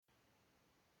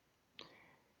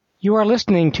You are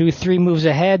listening to 3 Moves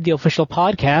Ahead, the official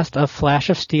podcast of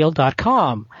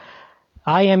flashofsteel.com.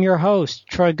 I am your host,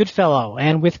 Troy Goodfellow,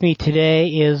 and with me today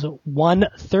is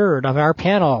 1/3 of our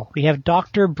panel. We have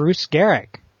Dr. Bruce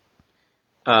Garrick.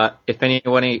 If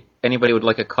anybody would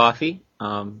like a coffee,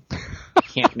 I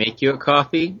can't make you a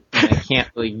coffee, and I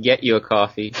can't really get you a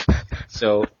coffee,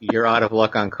 so you're out of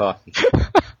luck on coffee.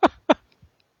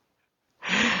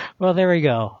 Well, there we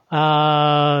go.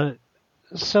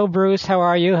 So, Bruce, how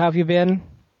are you? How have you been?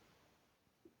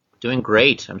 Doing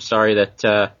great. I'm sorry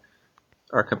that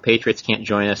our compatriots can't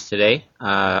join us today.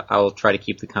 I will try to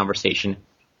keep the conversation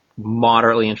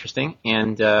moderately interesting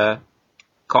and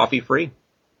coffee-free.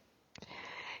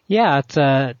 Yeah,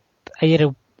 I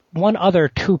did one other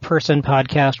 2-person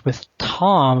podcast with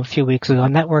Tom a few weeks ago,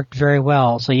 and that worked very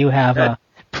well. So you have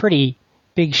pretty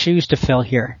big shoes to fill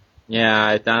here. Yeah,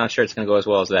 I'm not sure it's going to go as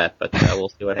well as that, but we'll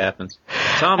see what happens.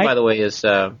 Tom, by the way, is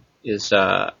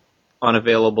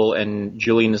unavailable, and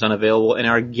Julian is unavailable, and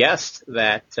our guest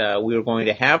that we were going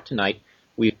to have tonight,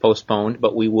 we've postponed,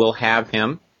 but we will have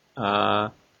him.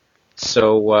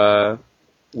 So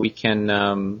we can.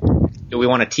 Do we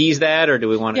want to tease that, or do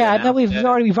we want to? Yeah, no, we've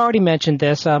already mentioned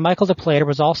this. Michael DePlater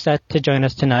was all set to join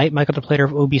us tonight. Michael DePlater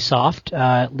of Ubisoft,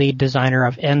 lead designer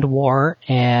of End War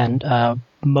and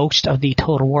most of the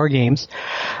Total War games,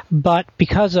 but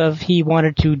because he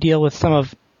wanted to deal with some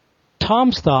of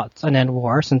Tom's thoughts on End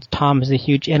War, since Tom is a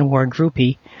huge End War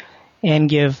groupie, and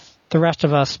give the rest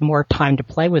of us more time to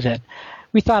play with it,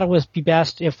 we thought it would be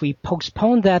best if we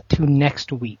postponed that to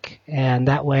next week, and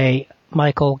that way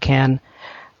Michael can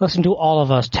listen to all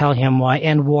of us tell him why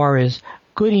End War is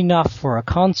good enough for a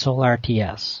console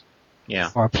RTS,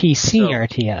 or a PC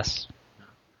RTS.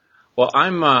 Well,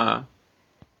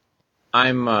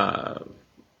 I'm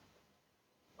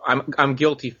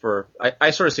guilty for.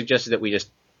 I sort of suggested that we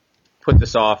just put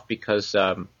this off because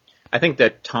I think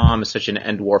that Tom is such an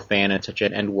End War fan and such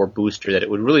an End War booster that it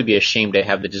would really be a shame to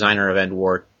have the designer of End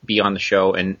War be on the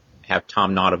show and have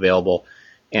Tom not available.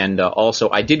 And also,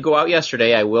 I did go out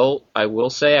yesterday. I will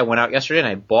say I went out yesterday and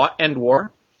I bought End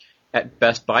War at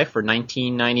Best Buy for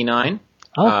 $19.99.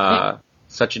 Okay.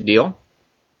 Such a deal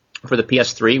for the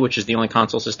PS3, which is the only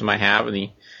console system I have. And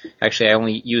actually, I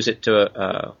only use it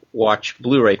to watch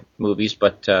Blu-ray movies,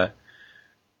 but I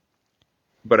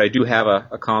do have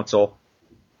a console.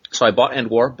 So I bought End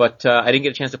War, but I didn't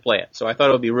get a chance to play it. So I thought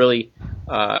it would be really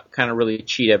really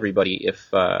cheat everybody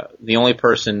if the only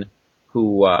person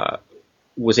who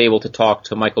was able to talk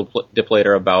to Michael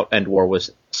DePlater about End War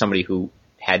was somebody who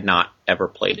had not ever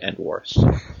played End War.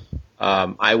 So,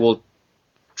 I will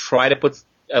try to put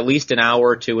at least an hour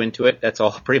or two into it. That's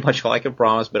pretty much all I can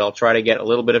promise, but I'll try to get a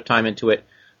little bit of time into it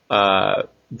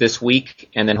this week,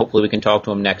 and then hopefully we can talk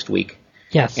to him next week.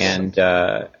 Yes. And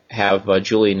have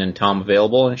Julian and Tom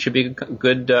available, and it should be a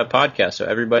good podcast. So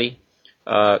everybody,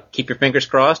 keep your fingers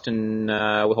crossed, and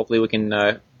hopefully we can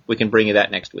bring you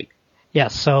that next week.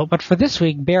 Yes, but for this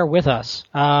week, bear with us.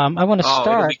 I want to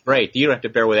start. It'll be great. You don't have to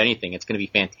bear with anything. It's going to be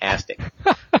fantastic.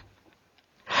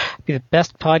 Be the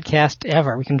best podcast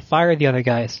ever. We can fire the other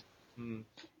guys.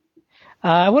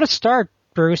 I want to start,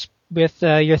 Bruce, with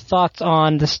your thoughts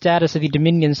on the status of the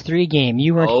Dominions 3 game.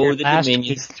 You weren't here last week.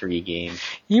 Dominions 3 game.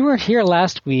 You weren't here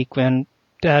last week when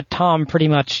Tom pretty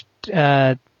much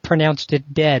pronounced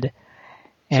it dead,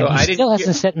 and so he still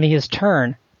hasn't sent me his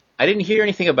turn. I didn't hear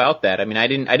anything about that. I mean, I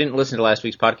didn't listen to last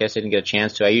week's podcast. I didn't get a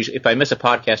chance to. if I miss a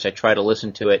podcast, I try to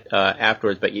listen to it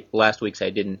afterwards. But last week's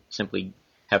I didn't simply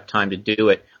have time to do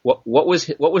it. What was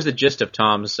the gist of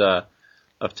Tom's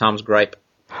gripe?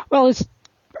 Well, his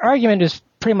argument is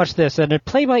pretty much this: that a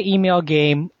play-by-email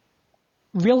game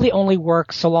really only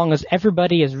works so long as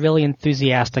everybody is really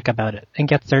enthusiastic about it and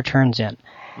gets their turns in,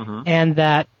 and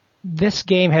that this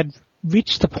game had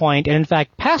reached the point, and in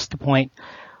fact past the point,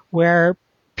 where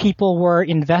people were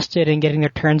invested in getting their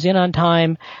turns in on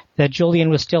time, that Julian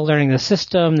was still learning the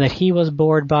system, that he was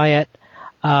bored by it,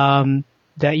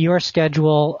 that your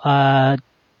schedule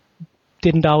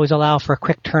didn't always allow for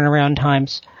quick turnaround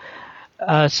times.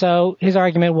 So his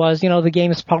argument was, the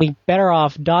game is probably better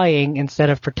off dying instead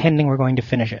of pretending we're going to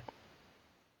finish it.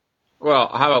 Well,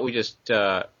 how about we just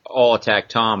all attack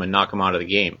Tom and knock him out of the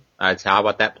game? How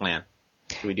about that plan?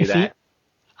 Should we do that?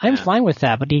 I'm fine with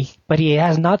that, but he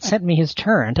has not sent me his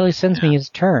turn. Until he sends me his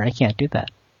turn, I can't do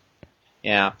that.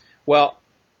 Yeah. Well,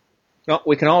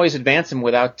 we can always advance him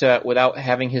without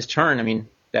having his turn. I mean,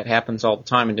 that happens all the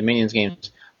time in Dominions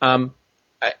games.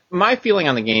 My feeling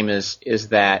on the game is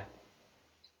that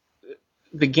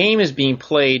the game is being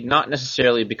played not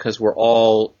necessarily because we're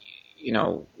all,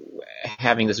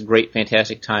 having this great,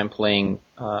 fantastic time playing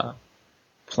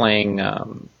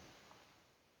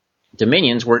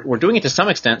Dominions, we're doing it to some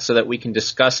extent so that we can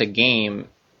discuss a game,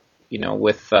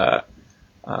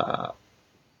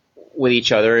 with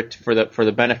each other for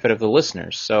the benefit of the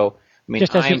listeners. So, I mean,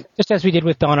 just as we did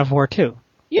with Dawn of War 2.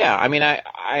 Yeah, I mean,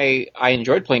 I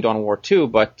enjoyed playing Dawn of War 2,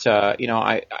 but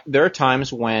there are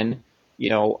times when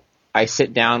I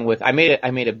sit down with. I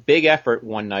made a big effort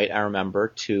one night. I remember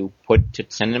to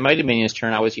send in my Dominions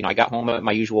turn. I got home at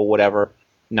my usual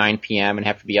 9 p.m. and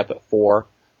have to be up at 4.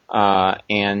 But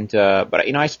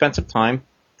I spent some time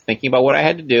thinking about what I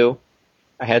had to do.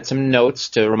 I had some notes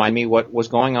to remind me what was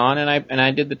going on, and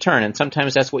I did the turn. And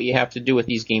sometimes that's what you have to do with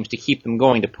these games to keep them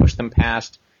going, to push them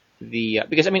past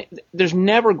because there's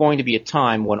never going to be a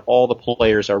time when all the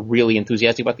players are really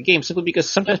enthusiastic about the game, simply because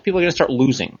sometimes people are going to start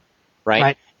losing,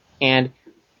 right? And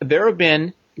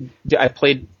I've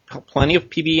played plenty of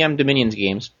PBM Dominions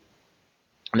games,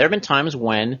 and there have been times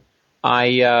when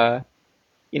I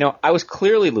was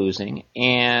clearly losing,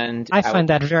 and I find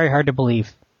that very hard to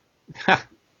believe.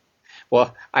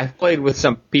 Well, I've played with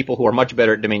some people who are much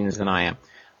better at Dominions than I am.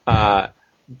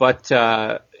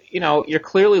 You're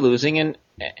clearly losing, and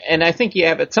I think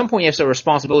at some point you have some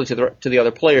responsibility to the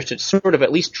other players to sort of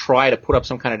at least try to put up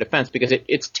some kind of defense, because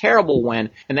it's terrible and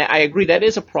I agree that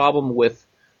is a problem with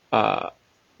a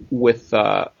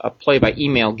play by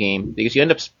email game, because you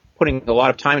end up putting a lot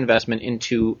of time investment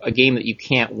into a game that you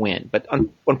can't win. But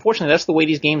unfortunately, that's the way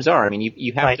these games are. I mean,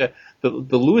 you have to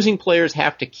the losing players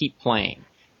have to keep playing.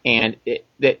 And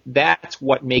that's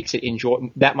what makes it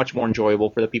that much more enjoyable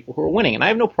for the people who are winning. And I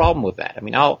have no problem with that. I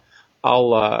mean, I'll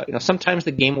sometimes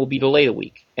the game will be delayed a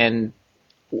week. And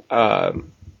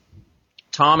Tom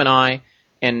and I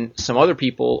and some other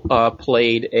people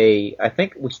played I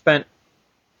think we spent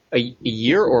a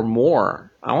year or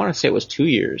more, I want to say it was 2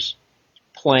 years,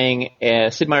 playing a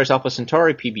Sid Meier's Alpha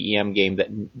Centauri PBEM game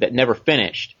that never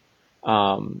finished.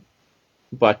 The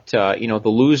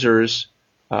losers,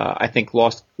 I think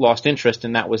lost interest,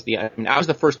 and I was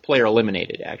the first player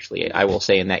eliminated, actually, I will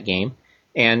say, in that game.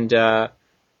 And, I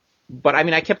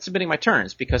kept submitting my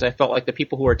turns because I felt like the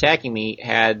people who were attacking me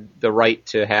had the right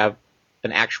to have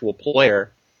an actual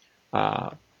player,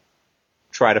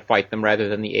 try to fight them rather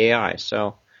than the AI.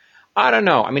 So, I don't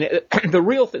know. I mean, the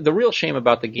real shame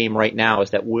about the game right now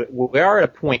is that we are at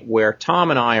a point where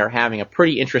Tom and I are having a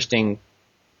pretty interesting,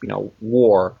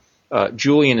 war.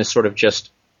 Julian is sort of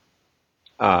just,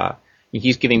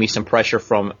 he's giving me some pressure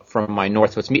from my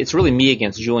north. So it's really me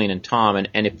against Julian and Tom.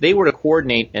 And if they were to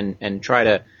coordinate and try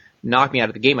to knock me out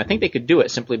of the game, I think they could do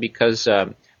it simply because,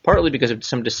 partly because of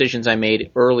some decisions I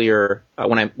made earlier,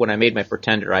 when I made my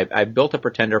Pretender. I built a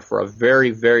Pretender for a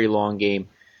very, very long game.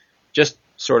 Just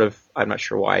sort of, I'm not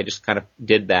sure why, I just kind of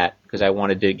did that because I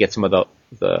wanted to get some of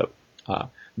the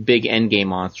big endgame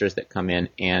monsters that come in.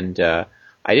 And,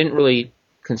 I didn't really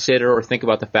consider or think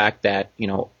about the fact that,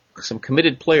 some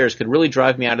committed players could really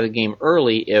drive me out of the game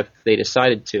early if they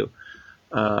decided to,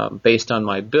 based on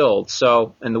my build,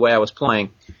 and the way I was playing.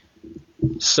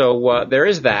 So there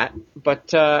is that.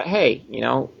 But hey,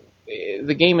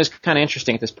 the game is kind of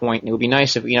interesting at this point, and it would be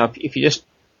nice if if you just.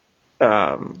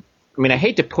 I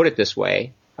hate to put it this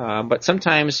way, but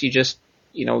sometimes you just,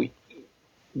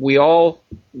 we all,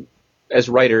 as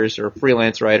writers or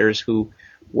freelance writers who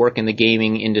work in the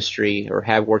gaming industry or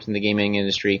have worked in the gaming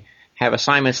industry, have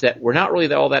assignments that we're not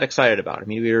really all that excited about. I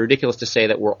mean, it would be ridiculous to say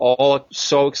that we're all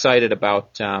so excited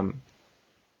about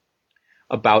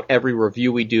every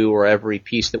review we do or every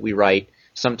piece that we write.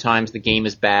 Sometimes the game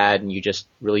is bad and you just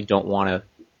really don't want to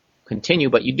continue,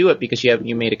 but you do it because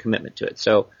you made a commitment to it.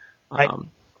 So,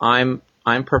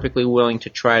 I'm perfectly willing to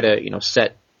try to,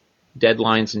 set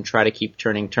deadlines and try to keep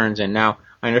turning turns in. Now,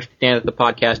 I understand that the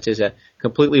podcast is a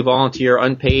completely volunteer,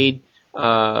 unpaid,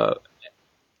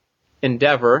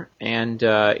 endeavor, and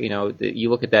you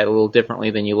look at that a little differently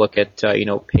than you look at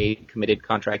paid, committed,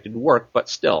 contracted work. But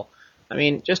still,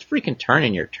 just freaking turn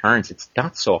in your turns. It's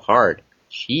not so hard.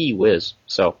 Gee whiz.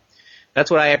 So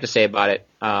that's what I have to say about it.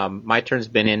 My turn's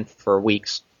been in for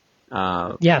weeks.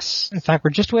 Yes, in fact, we're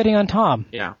just waiting on Tom.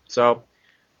 Yeah. So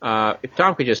if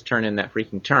Tom could just turn in that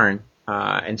freaking turn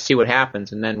and see what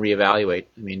happens, and then reevaluate.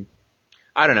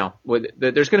 I don't know.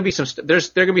 There's going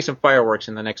to be some fireworks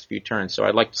in the next few turns, so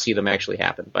I'd like to see them actually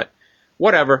happen. But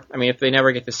whatever. If they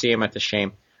never get to see them, that's a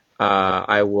shame.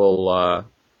 I will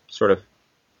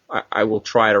I will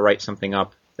try to write something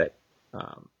up that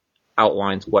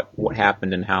outlines what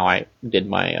happened and how I did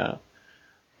my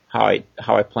how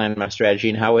I planned my strategy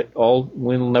and how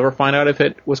we'll never find out if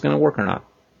it was going to work or not.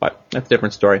 But that's a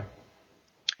different story.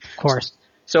 Of course.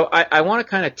 So I want to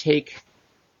kind of take.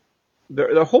 There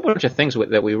are a whole bunch of things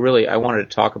that I wanted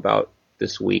to talk about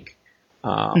this week.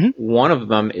 One of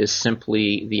them is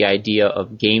simply the idea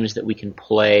of games that we can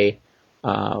play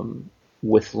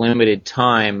with limited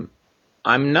time.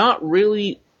 I'm not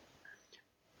really...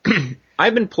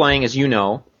 I've been playing, as you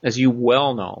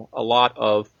well know, a lot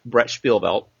of Brett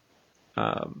Spielvelt,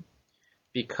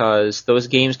 because those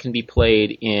games can be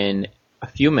played in a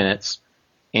few minutes,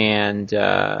 and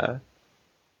you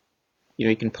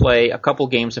can play a couple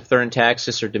games of Thurn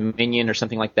Taxis or Dominion or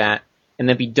something like that, and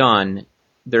then be done.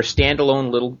 They're standalone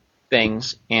little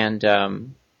things, and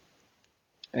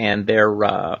they're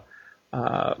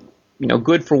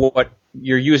good for what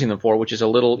you're using them for, which is a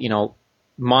little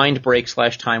mind break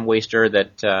 / time waster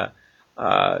that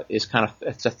is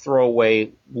it's a throwaway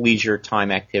leisure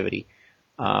time activity.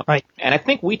 Right. And I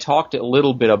think we talked a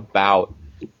little bit about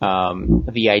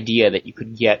the idea that you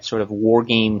could get sort of war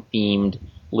game themed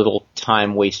little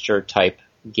time waster type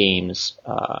games.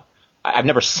 I've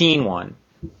never seen one,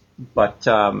 but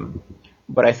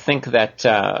I think that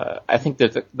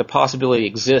the possibility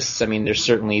exists. I mean, there's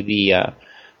certainly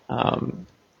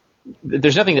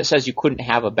there's nothing that says you couldn't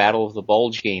have a Battle of the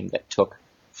Bulge game that took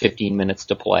 15 minutes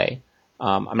to play.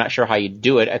 I'm not sure how you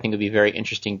do it. I think it'd be a very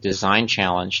interesting design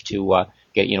challenge to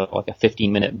get like a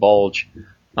 15-minute Bulge.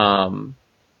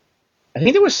 I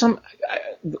think there was some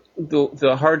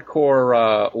the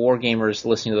hardcore war gamers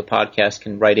listening to the podcast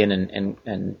can write in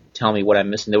and tell me what I'm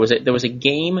missing. There was a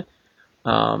game.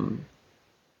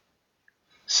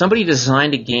 Somebody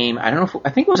designed a game. I don't know. I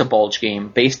think it was a Bulge game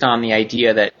based on the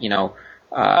idea that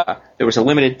there was a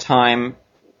limited time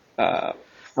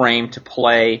frame to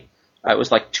play. It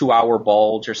was like 2-hour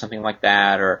Bulge or something like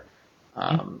that, or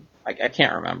I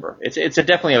can't remember. It's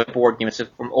definitely a board game. It's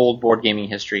from old board gaming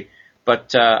history.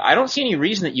 But I don't see any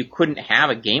reason that you couldn't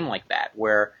have a game like that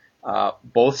where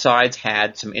both sides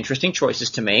had some interesting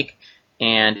choices to make,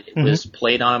 and it was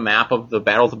played on a map of the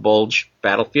Battle of the Bulge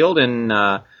battlefield, and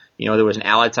there was an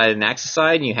Allied side and an Axis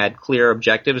side, and you had clear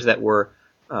objectives that were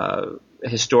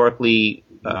historically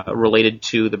related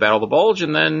to the Battle of the Bulge,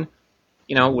 and then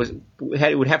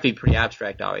it would have to be pretty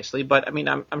abstract, obviously. But I mean,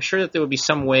 I'm sure that there would be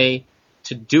some way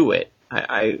to do it.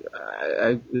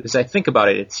 As I think about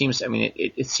it, it seems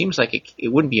like it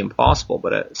wouldn't be impossible,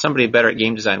 but somebody better at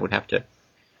game design would have to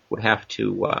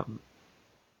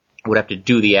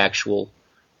do the actual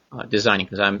designing,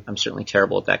 because I'm certainly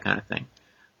terrible at that kind of thing.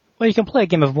 Well, you can play a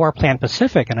game of Warplan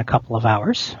Pacific in a couple of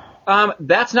hours.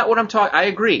 That's not what I'm talking. I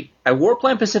agree.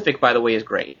 Warplan Pacific, by the way, is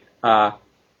great. It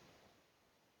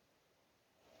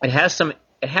has some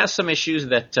issues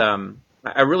that I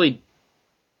really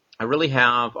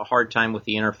have a hard time with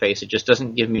the interface. It just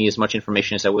doesn't give me as much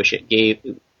information as I wish it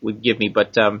would give me.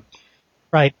 But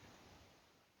right.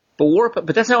 But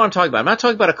that's not what I'm talking about. I'm not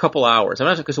talking about a couple hours.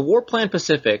 Because a Warplan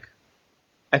Pacific,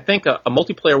 I think a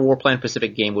multiplayer Warplan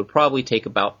Pacific game would probably take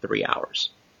about 3 hours.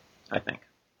 I think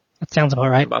that sounds about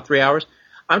right. About 3 hours.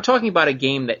 I'm talking about a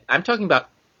game that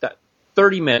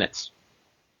 30 minutes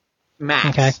max.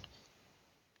 Okay.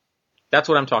 That's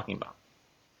what I'm talking about.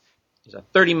 It's a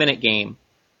 30-minute game.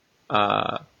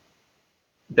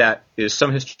 That is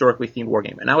some historically themed war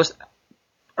game. And I was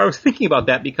thinking about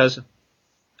that because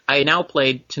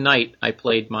tonight I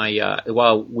played my,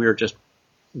 while we were just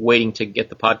waiting to get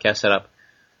the podcast set up,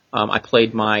 I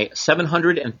played my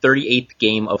 738th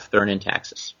game of Thurn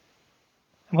Taxis.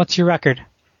 What's your record?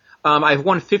 I've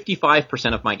won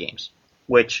 55% of my games,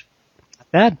 which...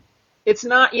 Not bad. It's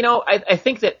not, I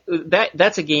think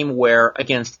that's a game where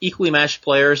against equally matched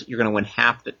players, you're going to win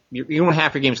you're going to win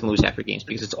half your games and lose half your games,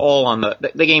 because it's all on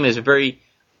the game is very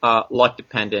luck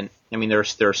dependent. I mean, there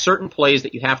are certain plays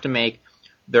that you have to make.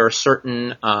 There are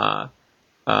certain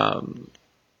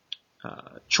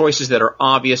choices that are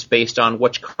obvious based on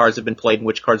which cards have been played and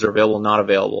which cards are available and not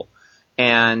available.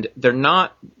 And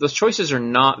those choices are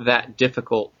not that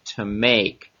difficult to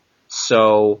make,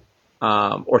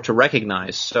 or to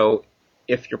recognize. So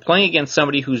if you're playing against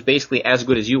somebody who's basically as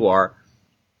good as you are,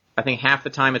 I think half the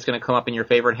time it's going to come up in your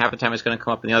favor and half the time it's going to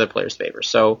come up in the other player's favor.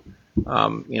 So,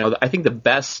 I think the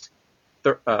best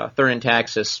Thurn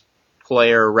Taxis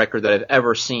player record that I've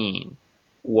ever seen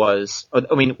was,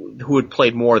 who had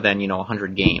played more than,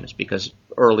 100 games, because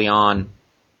early on,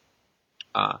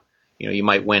 you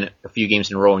might win a few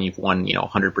games in a row and you've won,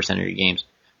 100% of your games.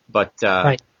 But,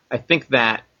 right. I think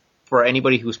that for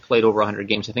anybody who's played over 100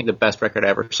 games, I think the best record I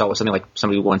ever saw was something like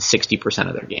somebody who won 60%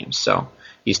 of their games. So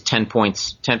he's 10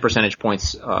 percentage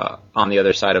points on the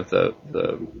other side of the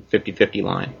 50-50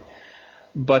 line.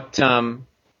 But, I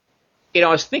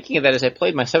was thinking of that as I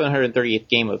played my 738th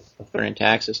game of Thurn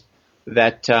Taxis,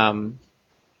 that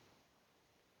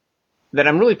that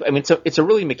I'm really, I mean, it's a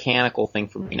really mechanical thing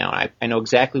for me now. I know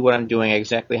exactly what I'm doing,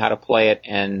 exactly how to play it,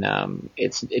 and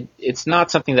it's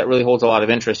not something that really holds a lot of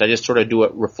interest. I just sort of do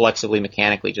it reflexively,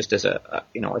 mechanically, just as a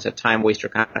as a time waster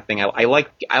kind of thing. I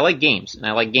like games and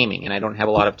I like gaming, and I don't have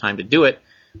a lot of time to do it,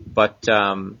 but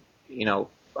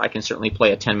I can certainly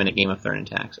play a 10-minute game of Thurn and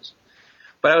Taxes.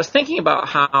 But I was thinking about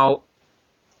how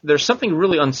there's something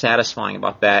really unsatisfying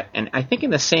about that, and I think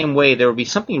in the same way there would be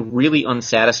something really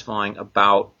unsatisfying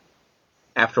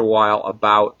after a while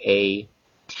about a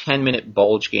 10-minute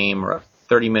bulge game or a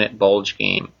 30-minute bulge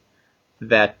game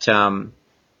that, I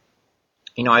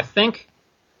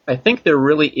think there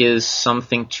really is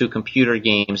something to computer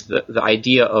games, the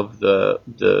idea of the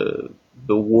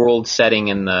world setting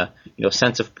and the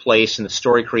sense of place and the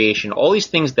story creation, all these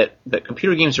things that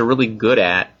computer games are really good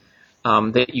at,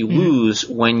 that you lose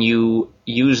when you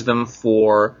use them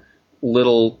for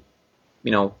little,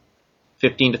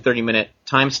 15 to 30-minute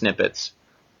time snippets.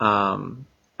 I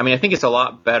think it's a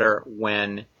lot better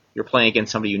when you're playing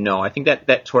against somebody you know. I think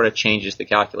that sort of changes the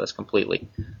calculus completely.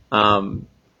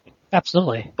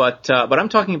 Absolutely. But I'm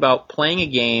talking about playing a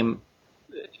game,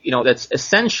 that's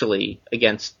essentially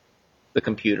against the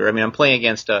computer. I mean, I'm playing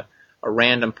against a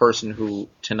random person who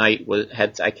tonight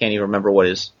I can't even remember what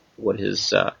his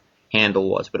handle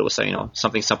was, but it was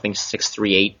something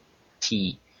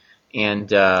 638T,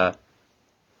 and I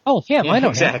know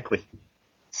exactly.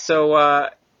 So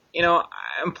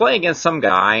I'm playing against some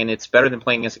guy, and it's better than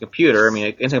playing against a computer. I mean,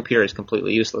 against a computer is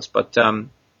completely useless, but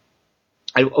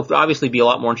I would obviously be a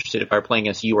lot more interested if I were playing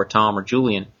against you or Tom or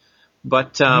Julian.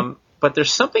 But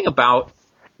there's something about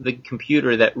the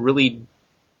computer that really,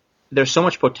 there's so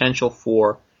much potential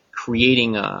for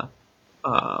creating this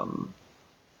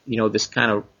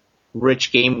kind of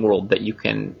rich game world that you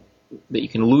can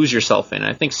lose yourself in. And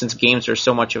I think since games are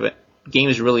so much of it,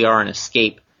 games really are an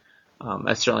escape.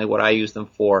 That's certainly what I use them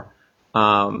for.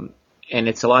 And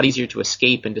it's a lot easier to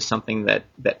escape into something that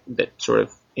sort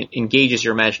of engages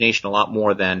your imagination a lot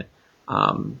more than,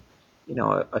 a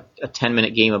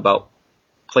 10-minute game about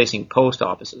placing post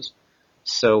offices.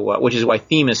 So, which is why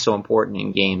theme is so important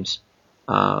in games,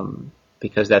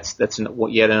 because that's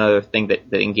yet another thing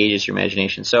that engages your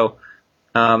imagination. So,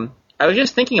 I was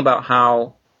just thinking about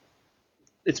how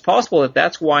it's possible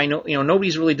that's why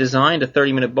nobody's really designed a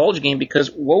 30-minute bulge game,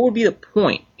 because what would be the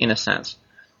point, in a sense?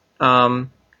 I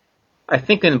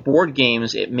think in board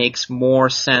games it makes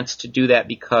more sense to do that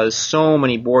because so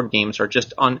many board games are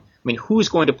just who's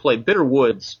going to play? Bitter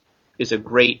Woods is a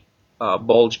great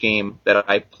bulge game that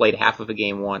I played half of a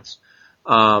game once.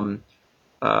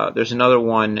 There's another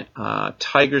one,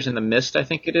 Tigers in the Mist, I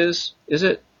think it is. Is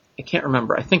it? I can't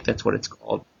remember. I think that's what it's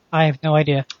called. I have no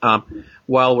idea.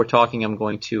 While we're talking, I'm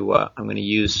going to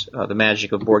use the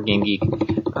magic of Board Game Geek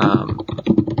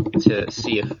to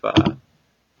see if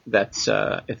that's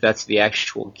the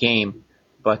actual game.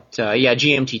 But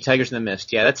GMT, Tigers in the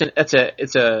Mist. Yeah, it's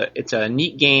a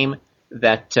neat game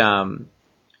that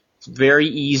it's very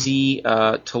easy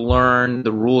to learn.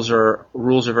 The rules are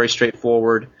very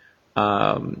straightforward.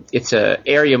 It's a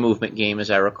area movement game,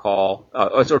 as I recall.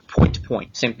 It's point to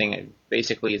point, same thing.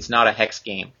 Basically, it's not a hex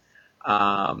game.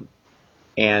 I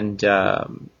think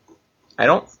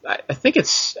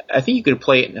you could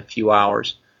play it in a few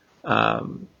hours.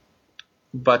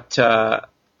 But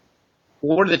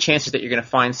what are the chances that you're going to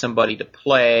find somebody to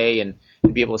play and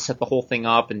be able to set the whole thing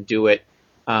up and do it?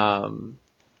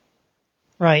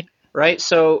 Right.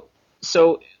 So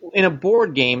in a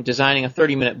board game, designing a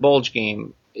 30-minute bulge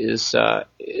game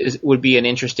would be an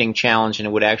interesting challenge, and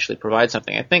it would actually provide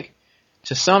something. I think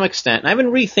to some extent, and I've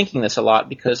been rethinking this a lot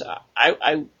because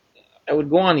I would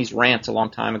go on these rants a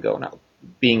long time ago. Now,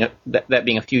 being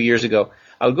a few years ago,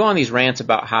 I would go on these rants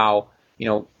about how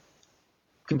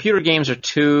computer games are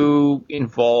too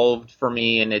involved for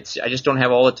me, and I just don't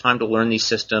have all the time to learn these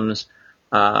systems.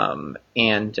 Couldn't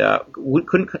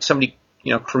somebody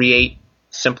create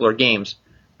simpler games?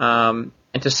 And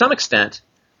to some extent,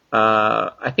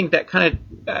 I think that kind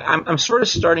of I'm sort of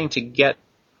starting to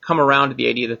come around to the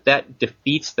idea that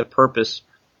defeats the purpose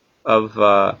of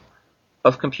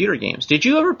computer games. Did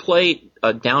you ever play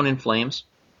Down in Flames?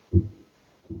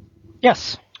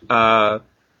 Yes. The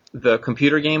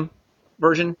computer game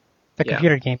version? The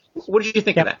computer game. What did you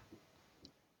think of that?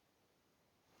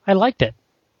 I liked it.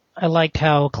 I liked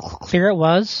how clear it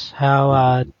was,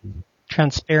 how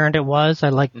transparent it was. I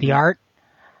liked the art.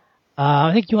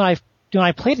 I think you and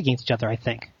I played against each other, I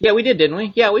think. Yeah, we did, didn't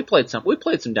we? Yeah, we played some. We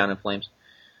played some Down in Flames.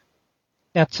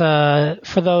 That's,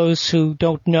 for those who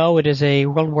don't know, it is a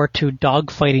World War II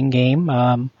dogfighting game.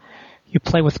 You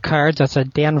play with cards. That's a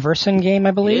Dan Versen game,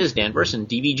 I believe. It is Dan Versen,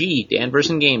 DVG, Dan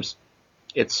Versen Games.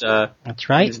 It's that's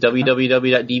right. It's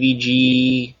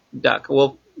www.dbg.com.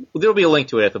 Well, there'll be a link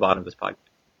to it at the bottom of this podcast.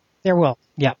 There will.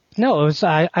 Yeah. No, it was.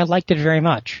 I liked it very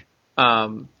much.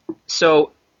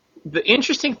 So the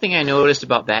interesting thing I noticed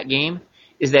about that game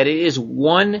is that it is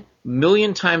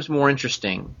 1,000,000 times more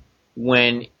interesting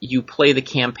when you play the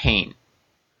campaign.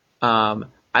 I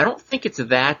don't think it's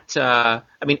that. I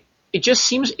mean, it just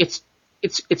seems it's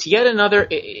yet another.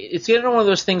 It's yet another one of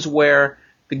those things where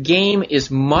the game is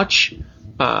much.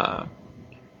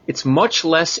 It's much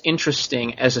less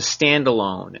interesting as a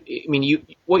standalone. I mean,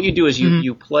 what you do is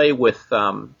you play with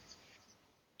a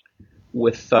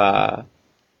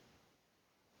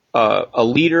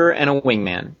leader and a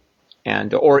wingman,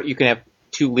 or you can have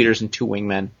 2 leaders and 2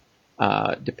 wingmen,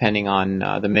 depending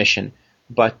on the mission.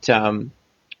 But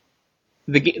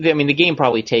the game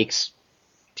probably takes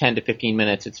 10 to 15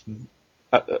 minutes. It's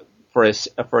for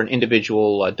an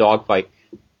individual dogfight.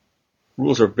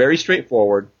 Rules are very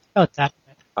straightforward. Oh, that.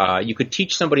 You could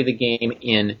teach somebody the game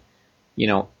in,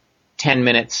 10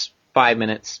 minutes, 5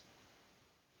 minutes.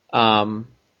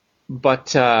 But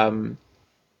the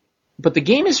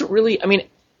game isn't really. I mean,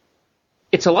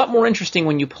 it's a lot more interesting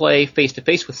when you play face to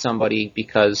face with somebody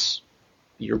because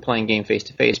you're playing game face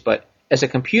to face. But as a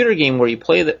computer game where you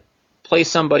play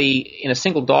somebody in a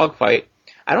single dogfight,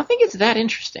 I don't think it's that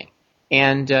interesting.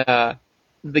 And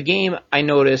the game, I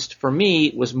noticed, for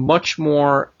me, was much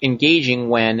more engaging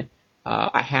when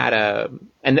I had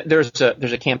and there's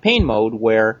a campaign mode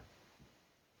where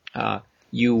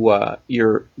your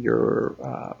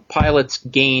pilots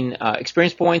gain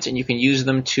experience points, and you can use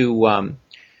them to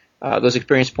those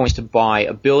experience points to buy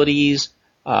abilities.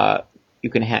 You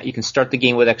can start the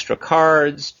game with extra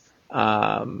cards,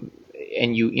 and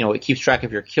it keeps track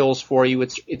of your kills for you.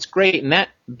 It's great, and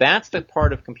that's the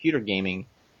part of computer gaming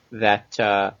that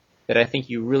I think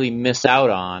you really miss out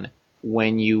on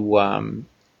when you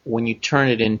turn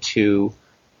it into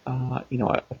a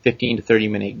 15 to 30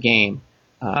 minute game.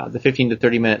 The 15 to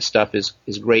 30 minute stuff is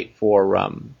great for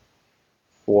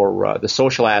the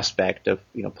social aspect of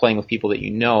playing with people that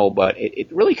you know, but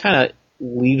it really kind of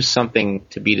leaves something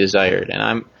to be desired.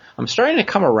 And I'm starting to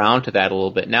come around to that a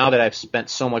little bit now that I've spent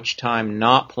so much time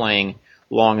not playing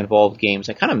long involved games.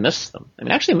 I kind of miss them. I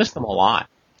mean, I actually miss them a lot.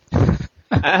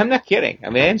 I'm not kidding. I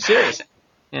mean, I'm serious.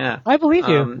 Yeah, I believe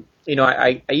you.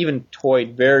 I even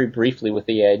toyed very briefly with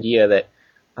the idea that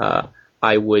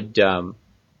I wanted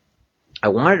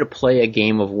to play a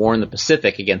game of War in the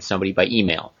Pacific against somebody by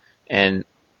email, and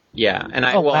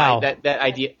wow. that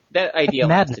idea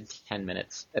lasted 10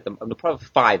 minutes at the probably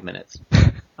 5 minutes,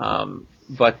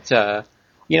 but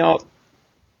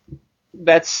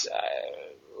that's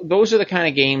those are the kind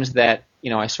of games that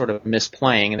I sort of miss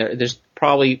playing, and there's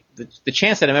probably the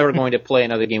chance that I'm ever going to play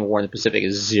another game of War in the Pacific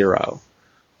is 0.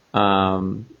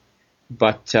 But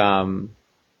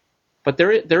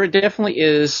there definitely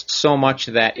is so much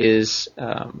that is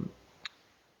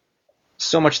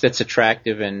so much that's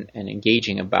attractive and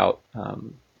engaging about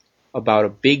a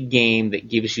big game that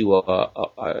gives you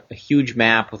a huge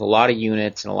map with a lot of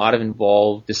units and a lot of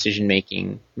involved decision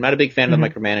making. I'm not a big fan of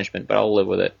micromanagement, but I'll live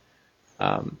with it.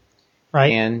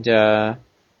 Right. And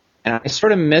I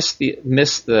sort of miss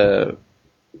the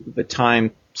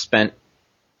time spent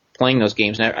playing those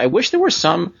games. And I wish there were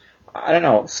some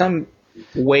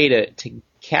way to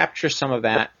capture some of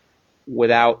that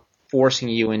without forcing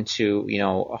you into,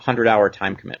 a 100-hour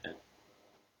time commitment.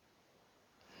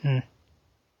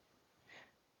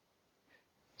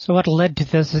 So what led to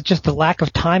this? Is just the lack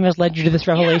of time has led you to this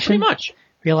revelation? Yeah, pretty much.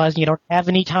 Realizing you don't have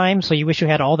any time, so you wish you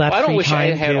had all that free time. I don't wish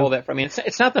I had all that. I mean,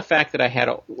 it's not the fact that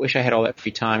I wish I had all that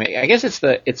free time. I guess it's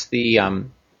the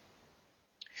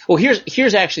well,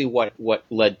 here's actually what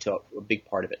led to a big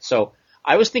part of it. So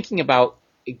I was thinking about,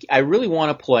 I really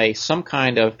want to play some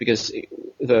kind of, because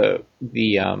the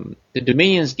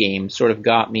Dominions game sort of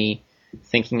got me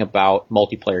thinking about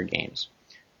multiplayer games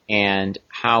and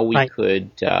how we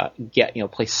could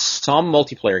play some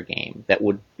multiplayer game that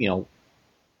would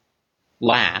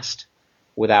last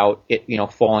without it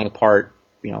falling apart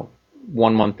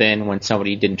 1 month in when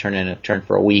somebody didn't turn in a turn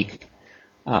for a week.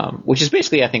 Which is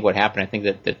basically, I think, what happened. I think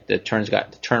that the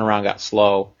turnaround got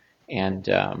slow, and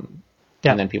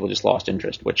then people just lost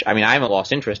interest. Which, I mean, I haven't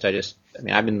lost interest.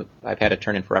 I've had a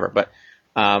turn in forever. But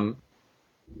so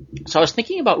I was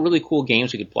thinking about really cool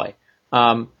games we could play.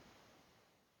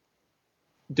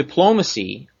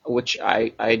 Diplomacy, which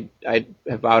I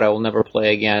have vowed I will never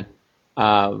play again,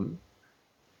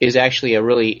 is actually a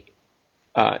really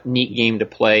neat game to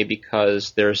play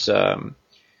because there's a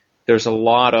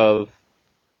lot of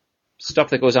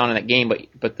stuff that goes on in that game,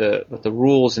 but the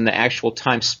rules and the actual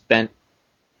time spent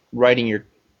writing your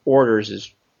orders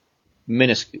is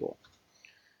minuscule.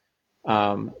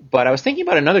 But I was thinking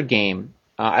about another game.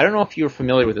 I don't know if you're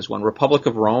familiar with this one, Republic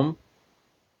of Rome.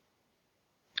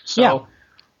 So, yeah.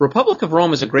 Republic of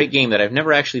Rome is a great game that I've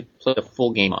never actually played a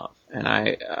full game of, and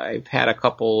I've had a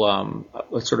couple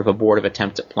sort of abortive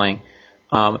attempts at playing.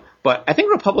 But I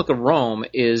think Republic of Rome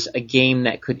is a game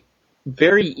that could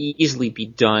very easily be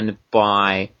done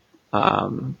by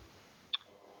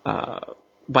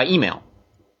email,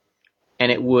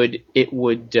 and it would.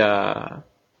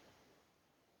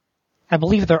 I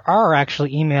believe there are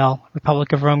actually email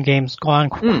Republic of Rome games going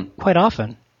quite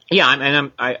often. Yeah,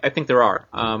 I think there are.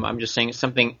 I'm just saying it's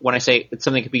something. When I say it's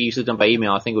something that could be easily done by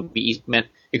email, I think it would be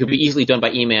it could be easily done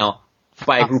by email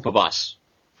by a group of us,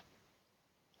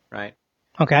 right?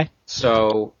 Okay.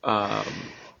 So,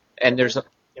 and there's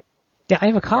yeah, I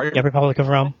have a copy of Republic of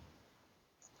Rome.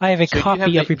 I have a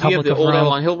copy of Republic of Rome. Do you have the old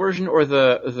Avalon Hill version or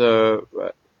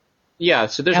the yeah,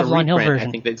 so there's Avalon a reprint, Hill version.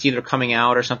 I think that's either coming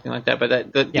out or something like that.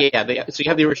 But so you have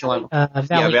the original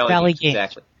Valley Games.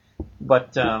 Exactly.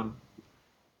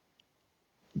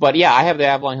 But yeah, I have the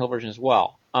Avalon Hill version as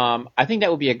well. I think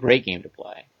that would be a great game to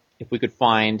play if we could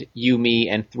find you, me,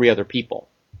 and 3 other people.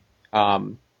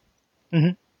 Because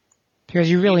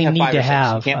you really need to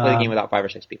have. You can't play the game without 5 or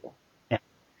 6 people. Yeah.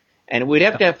 And we'd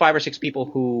have to have 5 or 6 people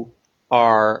who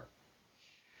are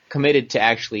committed to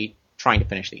actually trying to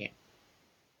finish the game.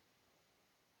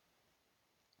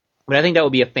 But I think that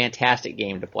would be a fantastic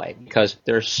game to play because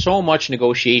there's so much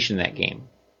negotiation in that game.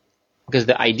 Because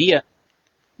the idea...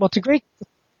 Well, it's a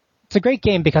great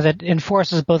game because it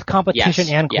enforces both competition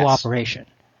and cooperation.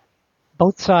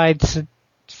 Both sides,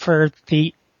 for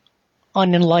the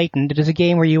unenlightened, it is a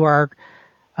game where you are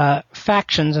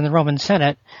factions in the Roman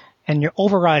Senate, and your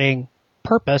overriding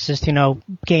purpose is to,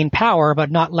 gain power but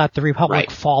not let the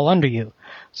Republic fall under you.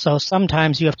 So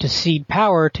sometimes you have to cede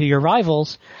power to your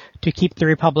rivals to keep the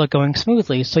Republic going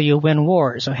smoothly, so you win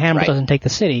wars. So Hannibal doesn't take the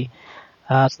city.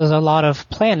 So there's a lot of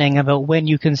planning about when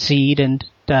you concede and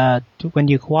when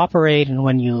you cooperate and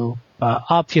when you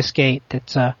obfuscate.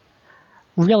 It's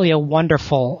really a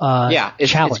wonderful challenge.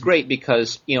 It's great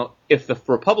because if the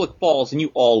Republic falls, then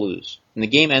you all lose, and the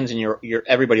game ends, and you're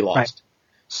everybody lost. Right.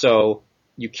 So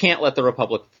you can't let the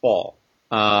Republic fall,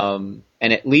 and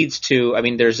it leads to. I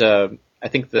mean, there's I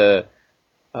think the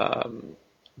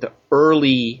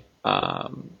early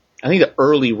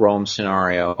Rome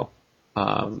scenario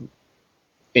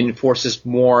enforces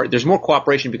more. There's more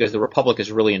cooperation because the Republic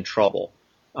is really in trouble.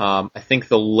 I think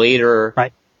the later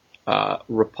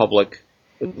Republic,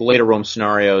 the later Rome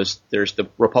scenarios, the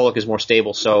Republic is more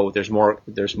stable, so there's more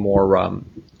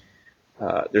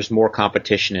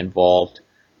competition involved.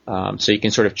 So you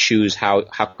can sort of choose how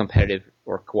competitive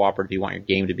or cooperative you want your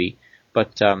game to be.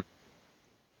 But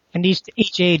and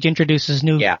each age introduces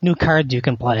new cards you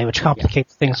can play, which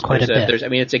complicates things quite a bit.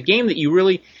 It's a game that you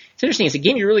really. It's interesting. It's a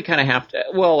game you really kind of have to.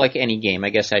 Well, like any game, I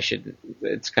guess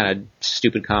it's kind of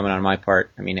stupid comment on my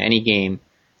part. I mean, any game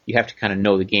you have to kind of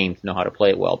know the game to know how to play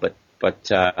it well. But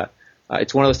it's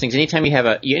one of those things. Anytime you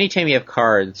have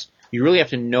cards, you really have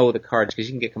to know the cards because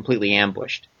you can get completely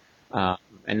ambushed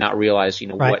and not realize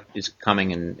what is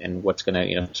coming and what's going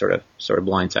to sort of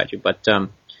blindside you. But I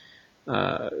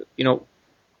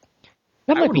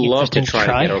would love to try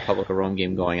to get a Republic of Rome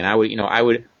game going, and I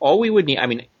would all we would need. I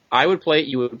mean, I would play it.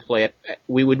 You would play it.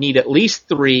 We would need at least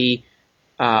 3,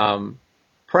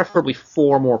 preferably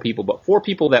 4 more people, but 4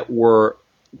 people that were.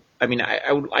 I mean,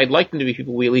 I'd like them to be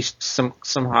people we at least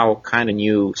somehow kind of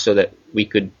knew, so that we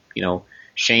could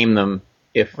shame them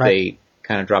if they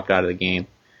kind of dropped out of the game.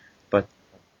 But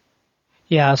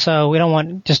yeah, so we don't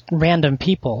want just random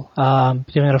people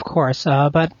doing it, of course.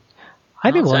 But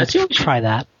I'd be willing to try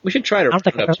that. We should try to round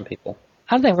up some people.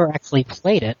 I don't think we've ever actually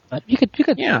played it, but you could.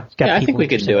 Yeah, I think we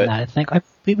could do it. I think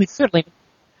we certainly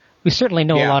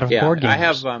know a lot of board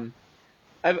games.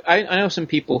 I know some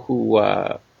people who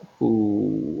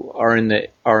are in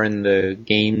the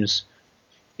games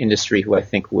industry who I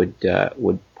think would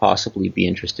possibly be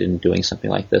interested in doing something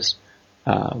like this.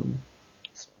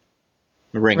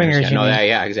 Ringers,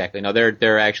 yeah, exactly. No,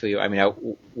 they're actually. I mean, I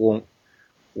won't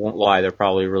lie. They're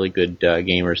probably really good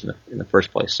gamers in the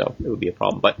first place, so it would be a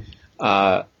problem. But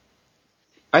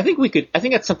I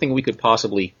think that's something we could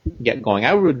possibly get going.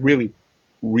 I would really,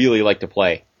 really like to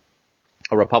play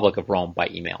a Republic of Rome by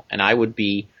email, and I would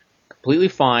be completely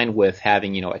fine with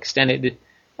having extended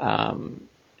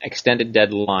deadlines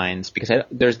because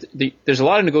there's a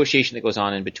lot of negotiation that goes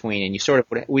on in between, and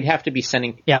we'd have to be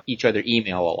sending each other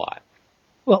email a lot.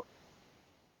 Well,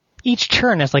 each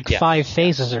turn has 5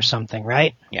 phases or something,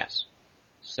 right? Yes.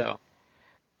 So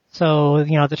So,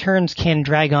 the turns can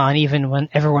drag on even when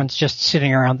everyone's just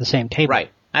sitting around the same table. Right.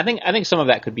 I think some of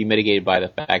that could be mitigated by the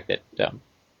fact that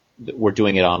we're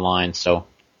doing it online. So,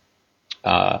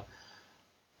 I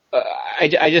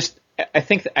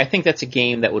think that's a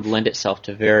game that would lend itself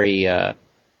to very. I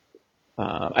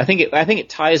think it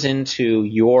ties into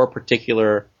your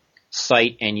particular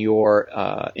site and your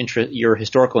your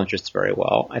historical interests very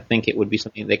well. I think it would be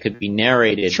something that could be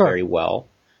narrated very well,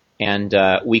 and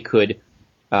we could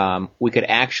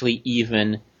actually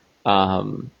even.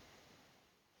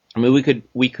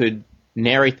 We could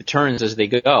narrate the turns as they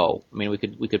go. I mean,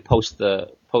 we could post the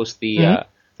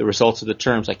results of the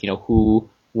turns, like who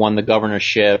won the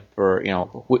governorship, or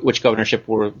which governorship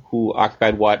who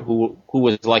occupied what, who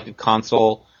was elected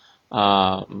consul,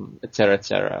 et cetera, et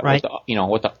cetera. Right.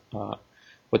 What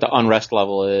the unrest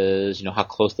level is, how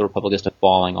close the republic is to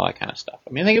falling, all that kind of stuff.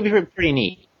 I mean, I think it'd be pretty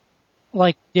neat.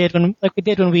 Like we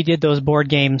did when we did those board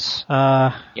games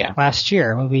last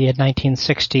year, when we did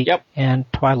 1960 and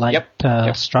Twilight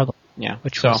Struggle. Yeah,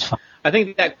 which was fun. I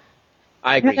think that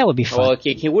I agree. Yeah, that would be fun. Well,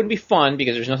 it wouldn't be fun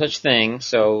because there's no such thing.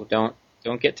 So don't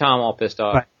get Tom all pissed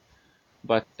off. Right.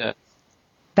 But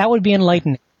that would be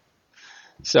enlightening.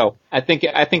 So I think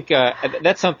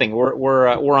that's something we're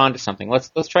on to something.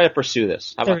 Let's try to pursue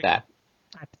this. How about that?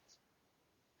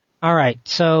 All right.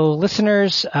 So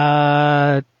listeners,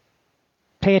 pay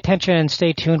attention and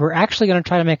stay tuned. We're actually going to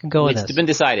try to make a go of this. It's been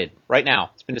decided right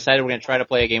now. It's been decided we're going to try to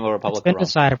play a game of Republic of Rome. It's been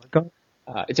decided. We're going.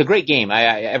 It's a great game.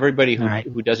 Everybody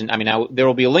who doesn't, I mean, there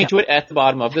will be a link to it at the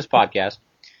bottom of this podcast.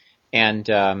 And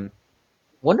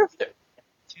wonder if there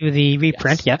to the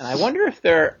reprint. Yes. And I wonder if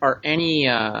there are any.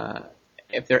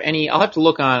 If there are any, I'll have to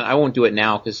look on. I won't do it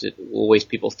now because it will waste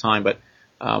people's time. But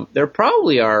there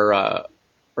probably are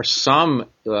some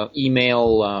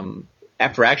email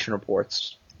after action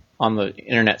reports on the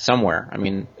internet somewhere. I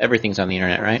mean, everything's on the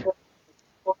internet, right?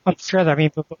 I'm sure that. I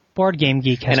mean, Board Game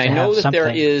Geek has. And I know that there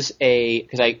is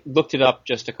because I looked it up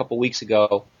just a couple weeks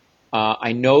ago.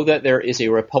 I know that there is a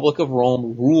Republic of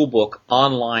Rome rulebook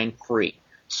online free.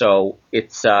 So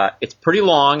it's pretty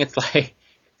long. It's like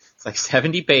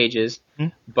 70 pages,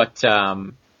 but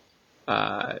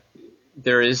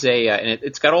there is and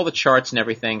it's got all the charts and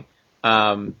everything.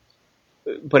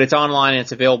 But it's online and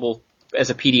it's available as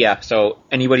a PDF. So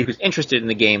anybody who's interested in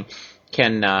the game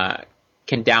can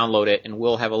download it, and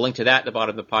we'll have a link to that at the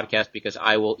bottom of the podcast because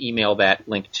I will email that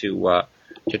link to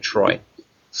Troy.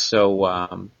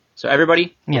 So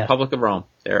everybody, Republic of Rome,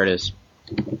 there it is.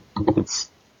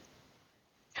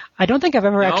 I don't think I've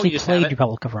ever actually played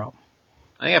Republic of Rome.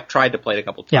 I think I've tried to play it a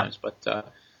couple times,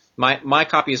 but my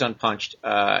copy is unpunched.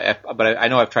 But I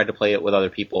know I've tried to play it with other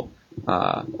people,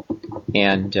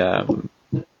 and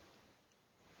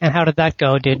how did that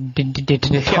go?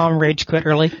 Did Tom rage quit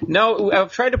early? No,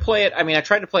 I've tried to play it. I mean, I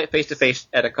tried to play it face to face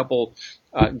at a couple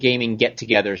gaming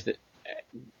get-togethers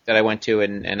that I went to,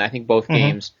 and I think both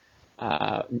games.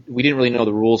 We didn't really know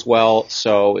the rules well,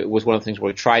 so it was one of the things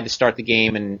where we tried to start the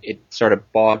game and it sort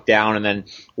of bogged down, and then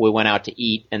we went out to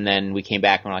eat, and then we came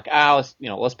back and we're like,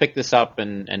 let's pick this up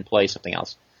and play something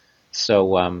else.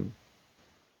 So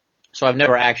I've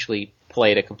never actually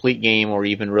played a complete game or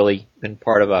even really been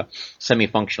part of a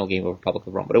semi-functional game of Republic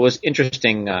of Rome, but it was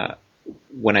interesting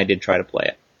when I did try to play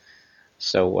it.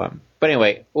 So, but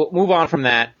anyway, we'll move on from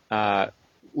that.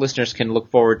 Listeners can look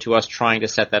forward to us trying to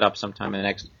set that up sometime in the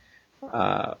next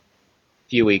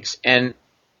few weeks, and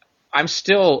I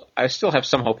still have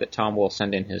some hope that Tom will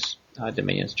send in his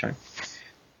Dominion's turn.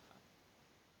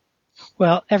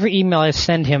 Well, every email I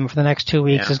send him for the next 2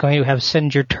 weeks is going to have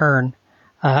 "send your turn"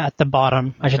 at the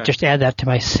bottom. I should just add that to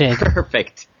my SIG.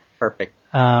 Perfect.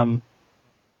 And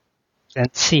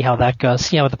see how that goes.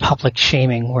 See how the public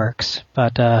shaming works.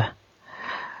 But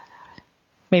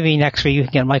maybe next week you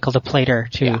can get Michael DePlater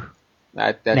to. Yeah.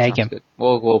 That nag sounds him. Good.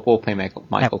 We'll pay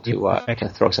Michael to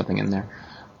throw something in there.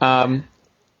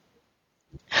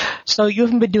 So you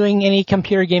haven't been doing any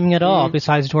computer gaming at all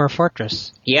besides Dwarf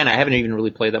Fortress? Yeah, and I haven't even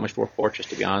really played that much Dwarf Fortress,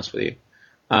 to be honest with you.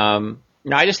 No,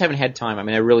 I just haven't had time. I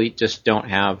mean, I really just don't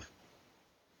have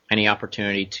any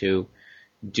opportunity to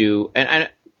do, and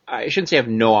I shouldn't say I have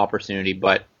no opportunity,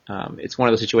 but it's one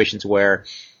of those situations where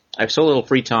I have so little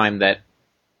free time that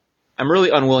I'm really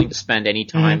unwilling to spend any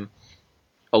time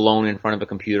alone in front of a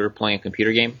computer playing a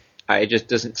computer game. It just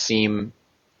doesn't seem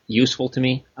useful to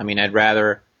me. I mean, I'd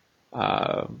rather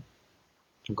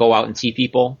go out and see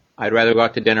people. I'd rather go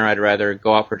out to dinner. I'd rather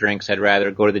go out for drinks. I'd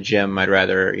rather go to the gym. I'd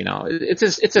rather,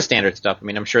 it's a standard stuff. I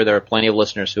mean, I'm sure there are plenty of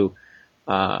listeners who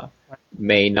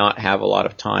may not have a lot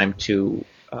of time to.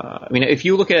 I mean, if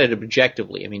you look at it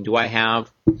objectively, I mean, do I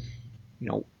have,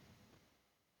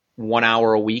 1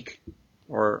 hour a week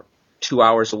or 2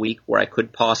 hours a week where I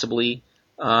could possibly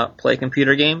play a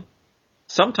computer game?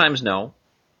 Sometimes no,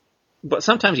 but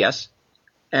sometimes yes.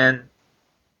 And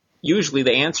usually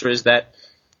the answer is that,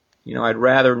 I'd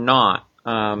rather not.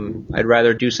 I'd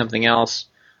rather do something else,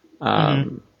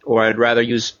 or I'd rather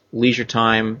use leisure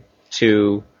time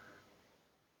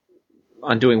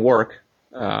on doing work,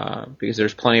 because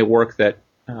there's plenty of work that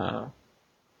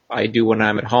I do when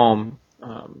I'm at home.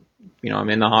 I'm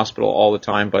in the hospital all the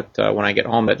time, but when I get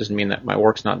home, that doesn't mean that my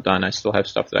work's not done. I still have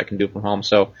stuff that I can do from home.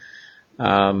 So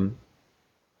I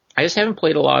just haven't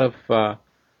played a lot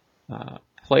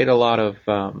of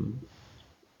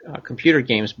computer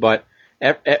games. But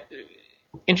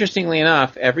interestingly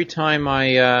enough, every time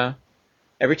I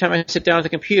sit down at the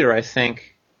computer, I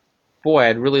think, boy,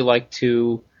 I'd like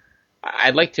to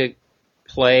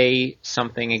play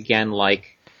something again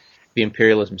like the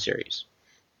Imperialism series,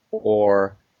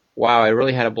 or wow, I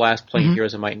really had a blast playing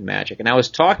Heroes of Might and Magic. And I was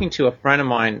talking to a friend of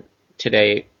mine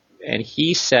today, and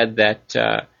he said that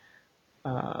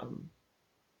I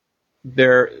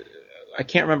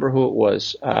can't remember who it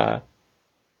was.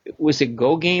 Was it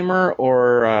Go Gamer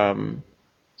or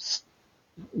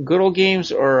Good Old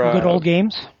Games or Good Old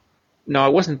Games? No,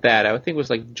 it wasn't that. I think it was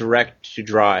like Direct to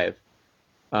Drive.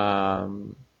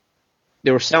 They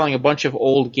were selling a bunch of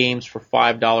old games for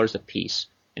 $5 a piece,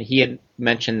 and he had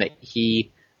mentioned that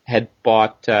he had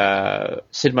bought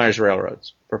Sid Meier's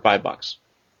Railroads for $5,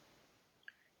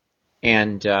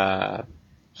 and he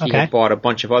had bought a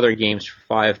bunch of other games for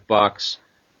 $5.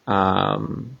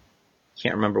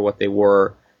 Can't remember what they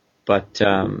were, but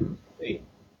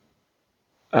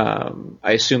I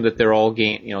assume that they're all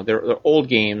they're old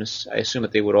games. I assume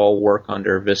that they would all work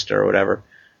under Vista or whatever.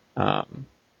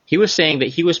 He was saying that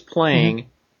he was playing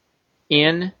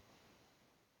in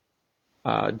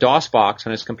DOSBox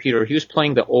on his computer. He was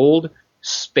playing the old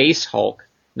Space Hulk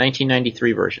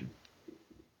 1993 version.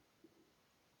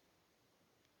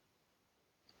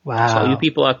 Wow. So all you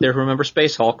people out there who remember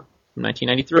Space Hulk from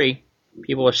 1993,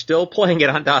 people are still playing it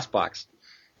on DOSBox.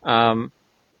 I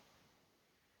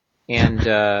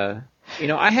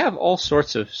have all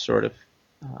sorts of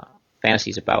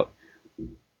fantasies about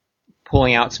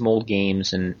pulling out some old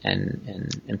games and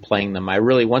playing them.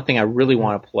 One thing I really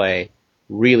want to play,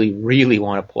 really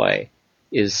want to play,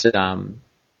 is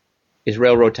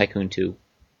Railroad Tycoon 2.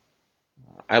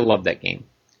 I love that game.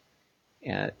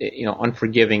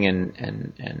 Unforgiving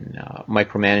and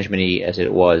micromanagement-y as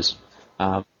it was.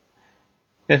 The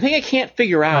thing I can't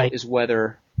figure out is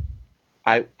whether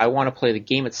I want to play the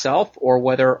game itself or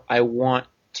whether I want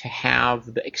to have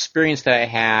the experience that I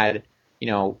had,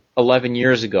 11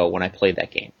 years ago when I played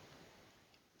that game.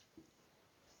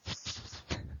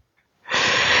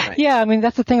 Right. Yeah, I mean,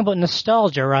 that's the thing about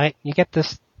nostalgia, right? You get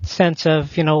this sense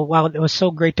of, wow, it was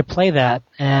so great to play that.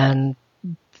 And,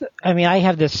 I mean, I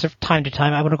have this time to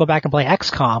time. I want to go back and play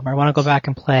XCOM, or I want to go back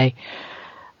and play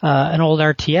an old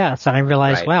RTS, and I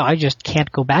realize, wow, I just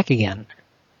can't go back again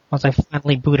once I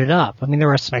finally boot it up. I mean,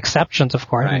 there are some exceptions, of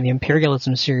course. Right. I mean, the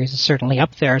Imperialism series is certainly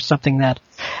up there, something that,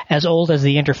 as old as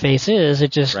the interface is,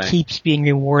 it just keeps being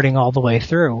rewarding all the way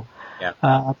through. Yeah.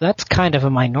 That's kind of a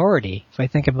minority, if I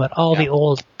think about all the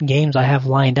old games I have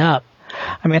lined up.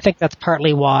 I mean, I think that's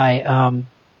partly why,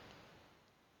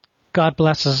 God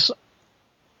bless his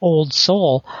old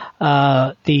soul,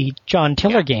 the John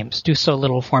Tiller games do so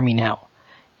little for me now.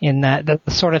 In that, the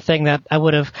sort of thing that I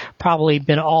would have probably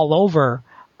been all over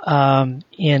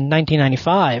in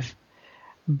 1995,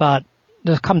 but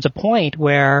there comes a point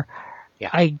where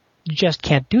I just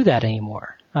can't do that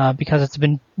anymore because it's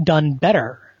been done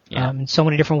better in so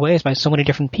many different ways by so many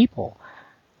different people.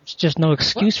 There's just no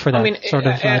excuse for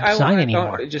that design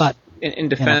anymore. But in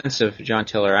defense of John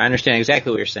Tiller, I understand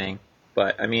exactly what you're saying,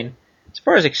 but I mean, as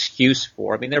far as excuse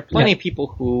for, I mean, there are plenty of people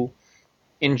who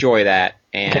enjoy that,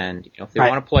 and if they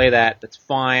want to play that, that's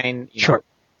fine. Sure.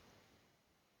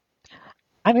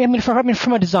 I mean,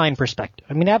 from a design perspective,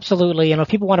 I mean, absolutely. If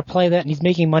people want to play that and he's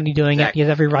making money doing it, he has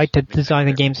every right to design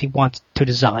the games he wants to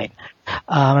design.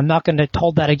 I'm not going to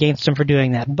hold that against him for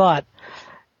doing that. But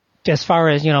as far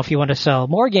as, if you want to sell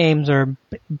more games or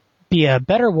be a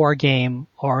better war game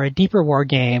or a deeper war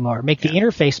game or make the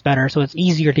interface better so it's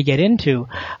easier to get into,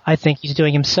 I think he's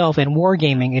doing himself and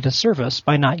wargaming a disservice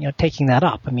by not, taking that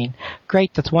up. I mean,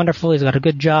 great, that's wonderful. He's got a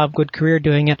good job, good career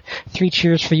doing it. 3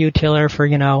 cheers for you, Tiller, for,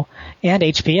 and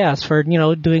HPS for,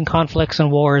 doing conflicts and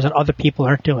wars that other people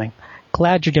aren't doing.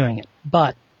 Glad you're doing it.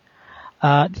 But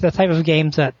the type of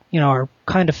games that, are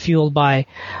kind of fueled by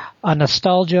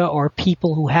nostalgia or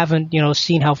people who haven't,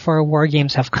 seen how far war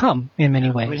games have come in many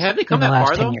ways. I mean, have they come in the that last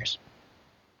far, 10 years.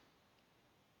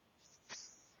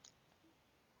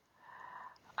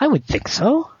 I would think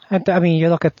so. I mean, you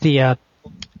look at the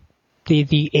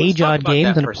age-odd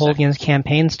games, the Napoleon's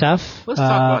Campaign stuff. Let's talk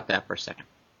about that for a second.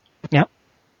 Yeah.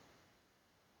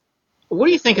 What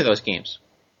do you think of those games?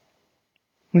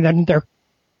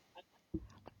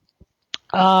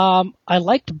 I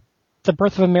liked the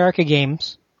Birth of America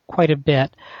games quite a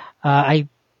bit. I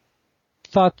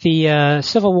thought the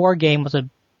Civil War game was a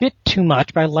bit too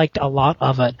much, but I liked a lot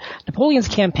of it. Napoleon's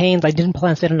Campaigns I didn't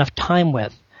plan to spend enough time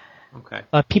with. Okay.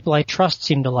 But people I trust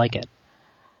seem to like it.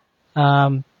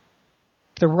 The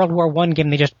World War I game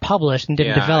they just published and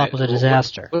didn't develop was a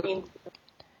disaster.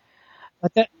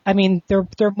 But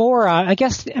they're more, I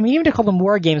guess, even to call them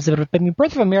war games,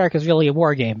 Birth of America is really a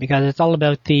war game because it's all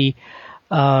about the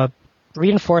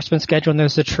reinforcement schedule and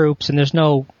there's the troops and there's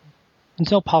no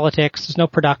politics, there's no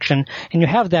production, and you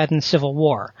have that in Civil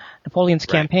War. Napoleon's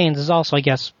Campaigns is also, I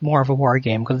guess, more of a war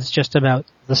game because it's just about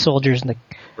the soldiers and the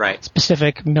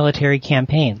specific military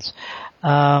campaigns.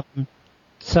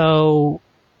 So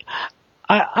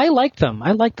I like them.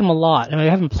 I like them a lot. I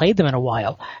haven't played them in a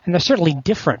while, and they're certainly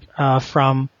different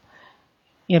from,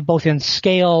 both in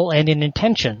scale and in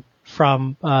intention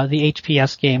from the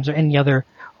HPS games or any other,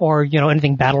 or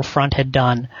anything Battlefront had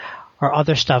done, or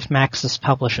other stuff Maxis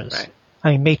publishes.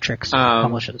 Right. Matrix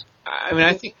publishes.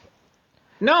 I think.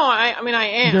 No, I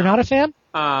am. You're not a fan?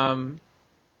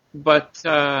 But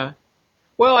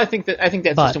I think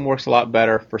that system works a lot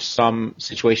better for some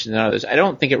situations than others. I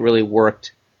don't think it really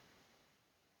worked.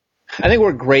 I think it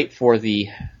worked great for the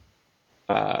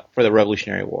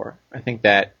Revolutionary War. I think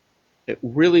that it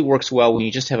really works well when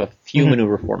you just have a few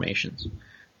maneuver formations.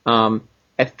 I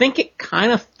think it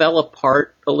kind of fell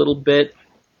apart a little bit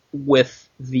with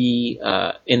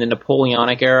in the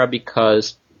Napoleonic era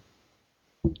because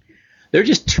there are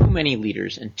just too many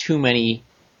leaders and too many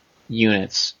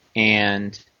units,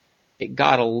 and it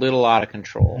got a little out of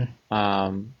control.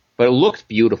 But it looked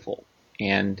beautiful,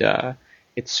 and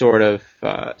it sort of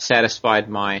satisfied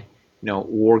my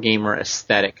wargamer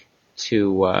aesthetic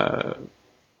to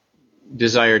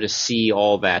desire to see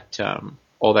all that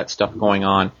stuff going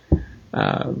on.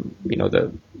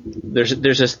 There's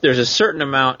a certain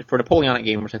amount for Napoleonic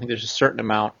gamers. I think there's a certain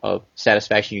amount of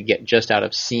satisfaction you get just out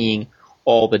of seeing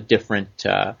all the different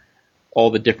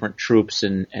troops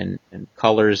and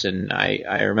colors. And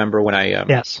I remember when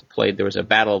I played, there was a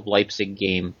Battle of Leipzig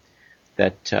game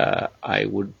that I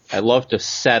love to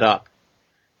set up.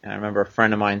 And I remember a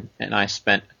friend of mine and I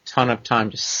spent a ton of time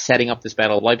just setting up this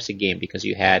Battle of Leipzig game because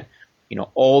you had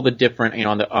all the different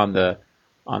on the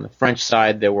French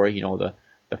side there were the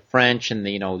French and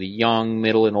the young,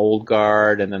 middle, and old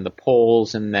guard, and then the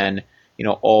Poles, and then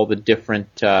all the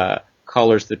different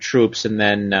colors, the troops, and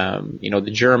then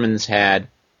the Germans had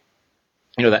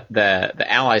the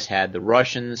Allies had the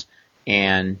Russians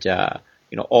and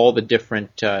all the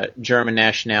different German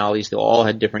nationalities. They all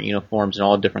had different uniforms and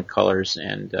all different colors,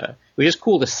 and it was just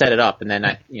cool to set it up. And then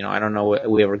I don't know if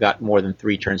we ever got more than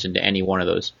 3 turns into any one of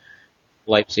those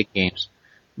Leipzig games.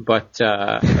 But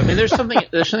there's something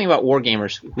about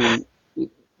wargamers who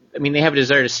they have a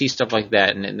desire to see stuff like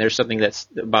that, and there's something that's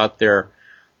about there's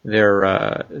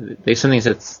something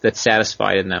that's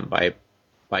satisfied in them by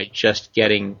just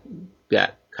getting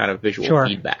that kind of visual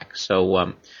feedback.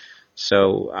 So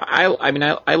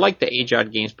I like the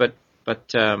age-odd games, but I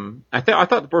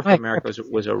thought the Birth of America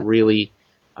was a really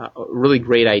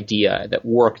great idea that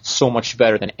worked so much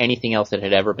better than anything else that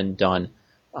had ever been done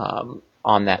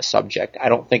on that subject. I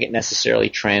don't think it necessarily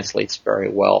translates very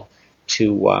well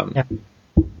to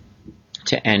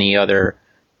any other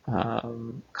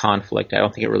conflict. I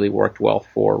don't think it really worked well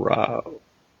for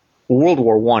World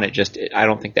War I. I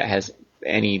don't think that has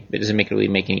it doesn't really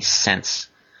make any sense.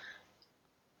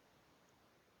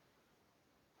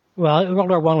 Well, World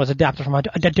War I was adapted from a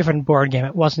different board game.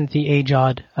 It wasn't the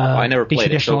age-odd. I never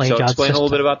played it. So explain system. A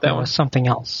little bit about that one. It was something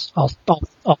else. I'll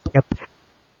get there.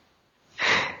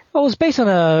 Well, it was based on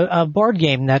a board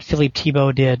game that Philippe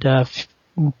Thibault did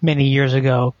many years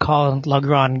ago called La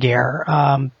Grande Guerre.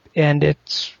 And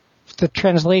it's the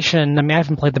translation. I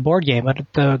haven't played the board game, but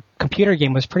the computer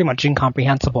game was pretty much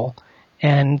incomprehensible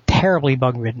and terribly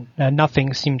bug-ridden.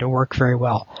 Nothing seemed to work very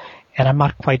well. And I'm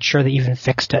not quite sure they even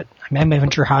fixed it. I'm not even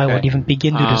sure how I would even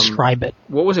begin to describe it.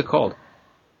 What was it called?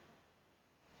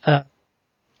 But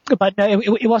no,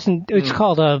 it wasn't. It's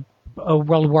called a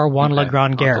World War I La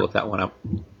Grande Guerre. I'll look that one up.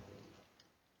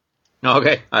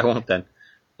 Okay, I won't then.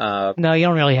 No, you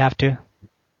don't really have to.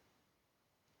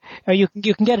 You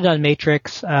can get it on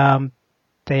Matrix.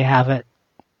 They have it.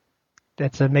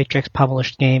 It's a Matrix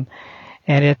published game,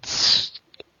 and it's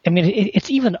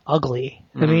even ugly.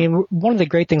 Mm-hmm. One of the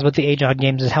great things about the age-odd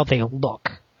games is how they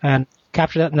look, and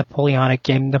capture that in the Napoleonic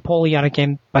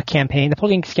campaign,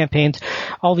 Napoleon's campaigns,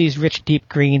 all these rich, deep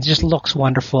greens, just looks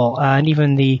wonderful. And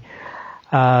even the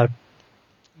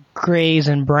grays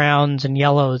and browns and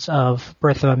yellows of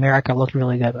Birth of America look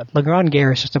really good. But Le Grand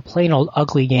Guerre is just a plain old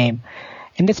ugly game.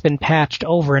 And it's been patched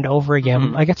over and over again.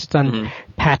 Mm-hmm. I guess it's on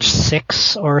patch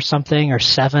 6 or something, or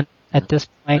 7 at this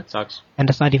point. That sucks. And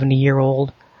it's not even a year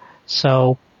old.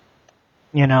 So,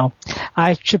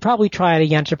 I should probably try it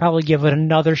again. Should probably give it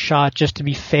another shot just to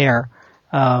be fair.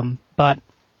 But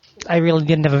I really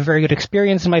didn't have a very good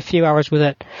experience in my few hours with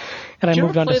it. And I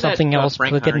moved on to something else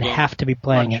because I didn't have to be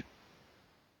playing it.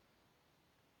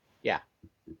 Yeah.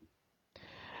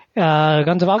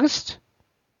 Guns of August?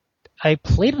 I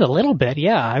played it a little bit,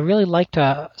 yeah. I really liked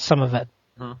some of it.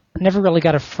 I never really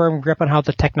got a firm grip on how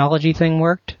the technology thing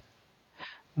worked.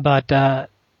 But what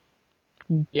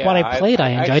I played, I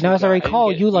enjoyed. Now, as I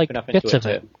recall, you liked bits of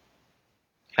it.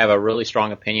 Have a really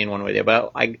strong opinion one way or the other.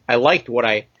 But I liked what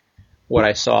I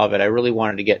saw of it. I really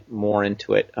wanted to get more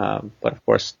into it. But of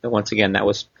course, once again, that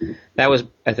was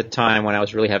at the time when I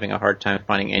was really having a hard time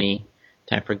finding any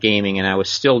time for gaming, and I was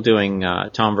still doing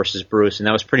Tom versus Bruce, and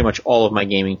that was pretty much all of my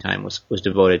gaming time was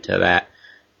devoted to that,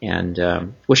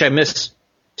 and which I miss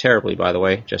terribly, by the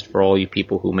way, just for all you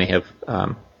people who may have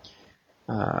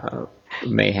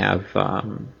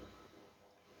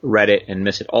read it and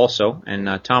miss it also.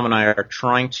 And Tom and I are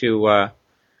trying to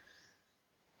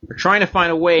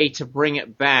find a way to bring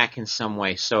it back in some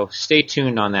way, so stay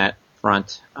tuned on that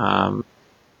front.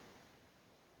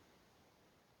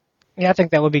 Yeah, I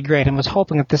think that would be great. I was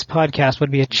hoping that this podcast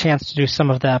would be a chance to do some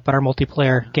of that, but our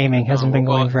multiplayer gaming hasn't been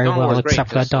going very well, except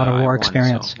for that Dawn of War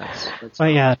experience. So that's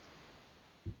yeah.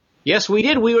 Yes, we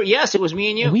did. Yes, it was me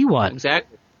and you. We won.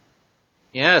 Exactly.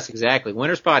 Yes, exactly.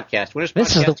 Winners Podcast.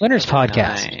 This is the Winners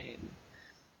Podcast.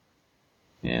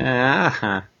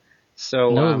 Yeah. So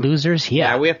no losers here.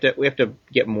 Yeah, we have to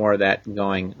get more of that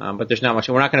going. But there's not much.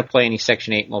 We're not going to play any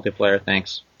Section 8 multiplayer.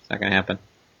 Thanks. It's not going to happen.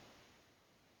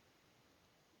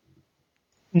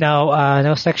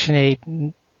 No Section 8.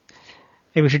 Maybe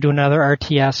we should do another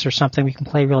RTS or something we can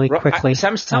play really quickly.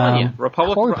 I'm telling you,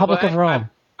 Republic of Rome.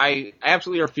 I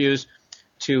absolutely refuse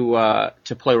to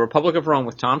play Republic of Rome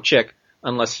with Tom Chick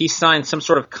unless he signs some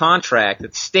sort of contract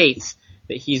that states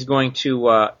that he's going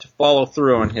to follow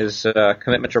through on his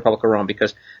commitment to Republic of Rome,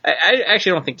 because I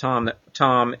actually don't think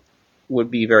Tom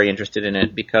would be very interested in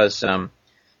it, because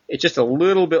it's just a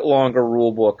little bit longer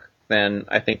rule book than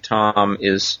I think Tom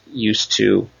is used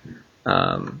to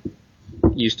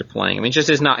playing. I mean, it just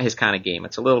is not his kind of game.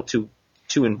 It's a little too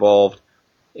involved,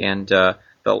 and there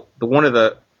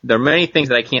are many things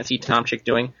that I can't see Tom Chick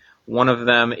doing. One of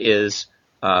them is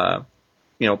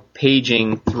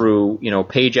paging through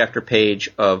page after page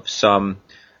of some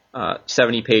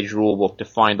 70-page rule book to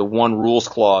find the one rules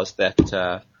clause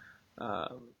that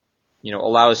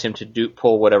allows him to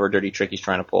pull whatever dirty trick he's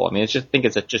trying to pull. I mean, I think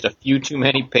it's just a few too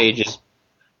many pages.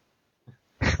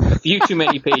 A few too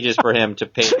many pages for him to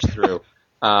page through.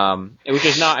 Which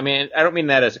is not. I mean, I don't mean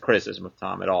that as a criticism of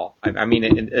Tom at all. I mean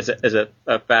it as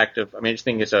a fact of. I mean, I just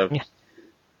think it's a. Yeah.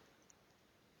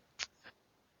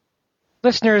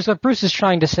 Listeners, what Bruce is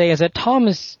trying to say is that Tom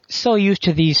is so used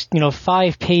to these,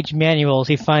 5-page manuals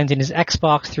he finds in his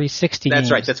Xbox 360 games.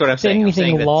 That's right. That's what I'm saying.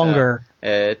 Anything longer.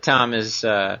 Tom is.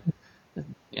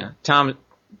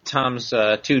 Tom's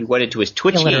too wedded to his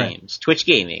Twitch games, Twitch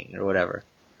gaming or whatever.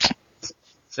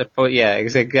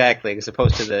 Exactly. As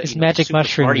opposed to the Magic Super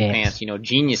Mushroom Party games. Pants,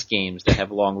 genius games that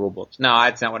have long rule books. No,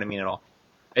 that's not what I mean at all.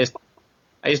 I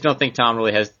just don't think Tom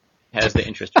really has the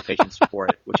interest or patience for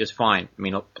it, which is fine. I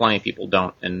mean, plenty of people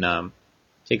don't, and it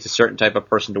takes a certain type of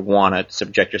person to want to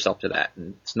subject yourself to that,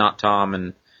 and it's not Tom.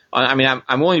 And I mean,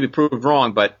 I'm willing to be proved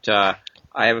wrong, but I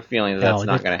have a feeling that's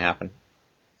not going to happen.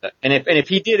 And if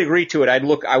he did agree to it,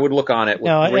 I would look on it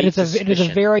with great suspicion. It is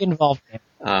a very involved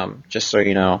game. Just so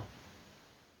you know.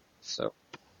 So.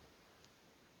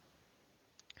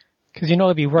 Because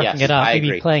he'd be working it up. He'd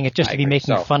be playing it just to be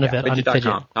making fun of it on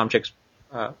Fidget. Tom Chick's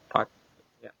podcast.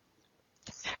 Yeah.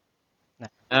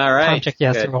 All right. Tom Chick,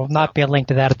 yes. There will not be a link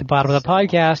to that at the bottom of the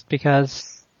podcast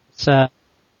because it's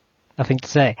nothing to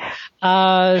say.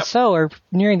 So we're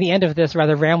nearing the end of this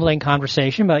rather rambling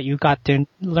conversation, but you got to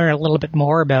learn a little bit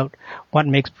more about what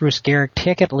makes Bruce Garrick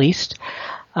tick, at least.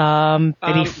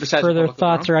 Any further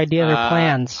thoughts or ideas or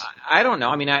plans? I don't know.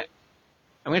 I mean, I'm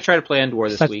going to try to play Endwar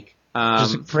this week. Which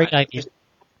is a great idea.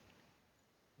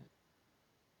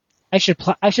 I should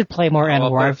play more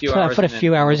Endwar. I've put a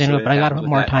few hours into it, but I got to put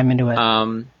more time into it.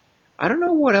 I don't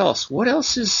know what else. What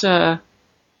else is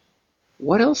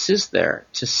there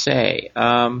to say?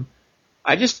 I'm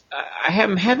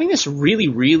having this really,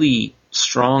 really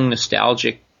strong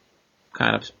nostalgic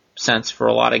kind of sense for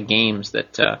a lot of games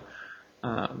that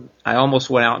I almost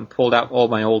went out and pulled out all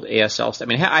my old ASL stuff. I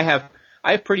mean, I have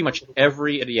pretty much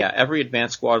every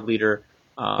Advanced Squad Leader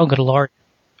oh, good Lord.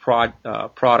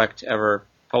 Product ever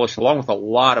published, along with a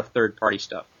lot of third-party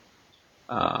stuff.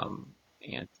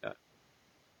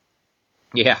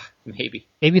 Yeah, maybe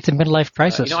it's a midlife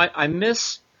crisis. I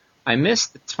miss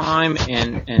the time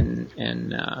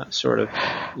and sort of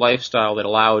lifestyle that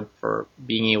allowed for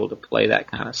being able to play that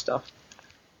kind of stuff.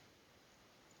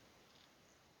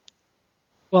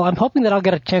 Well, I'm hoping that I'll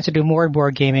get a chance to do more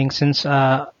board gaming since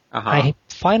I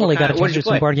finally got a chance to do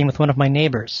some board game with one of my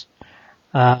neighbors.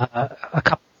 A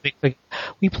couple of weeks ago.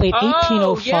 We played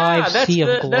 1805 Sea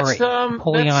of Glory,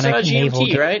 Napoleonic naval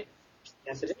game, right?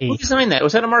 Yes, it is. Who designed that?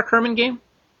 Was that a Mark Herman game?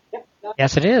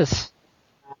 Yes, it is.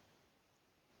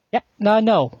 Yep. No,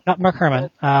 not Mark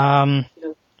Herman.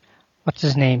 What's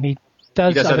his name? He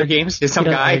does other games? There's some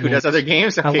guy who does other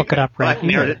games? Okay, I'll look it up right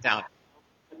here. Narrowed it down.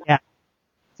 Yeah.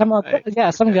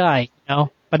 Some guy,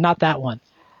 but not that one.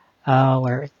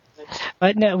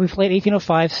 But no, we played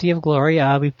 1805 Sea of Glory.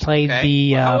 We played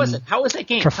the how was that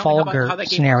game? Trafalgar how that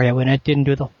game scenario, and it didn't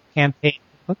do the campaign.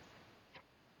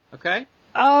 Okay.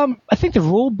 I think the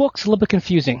rule book's a little bit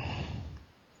confusing.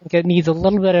 I think it needs a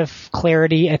little bit of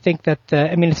clarity. I think that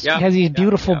it has these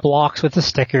beautiful blocks with the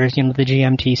stickers, the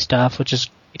GMT stuff, which is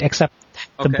except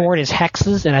the board is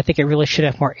hexes, and I think it really should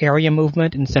have more area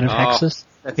movement instead of hexes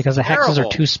because the hexes are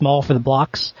too small for the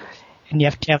blocks, and you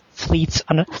have to have fleets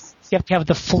on you have to have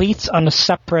the fleets on a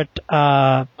separate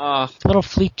little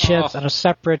fleet chips on a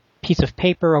separate piece of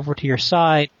paper over to your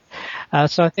side.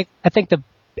 So I think the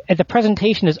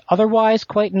presentation is otherwise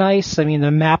quite nice. I mean, the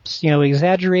map's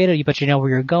exaggerated, but you know where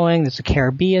you're going. There's a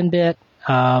Caribbean bit,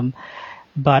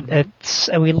 but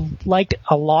we liked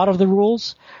a lot of the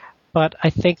rules. But I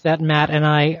think that Matt and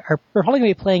we're probably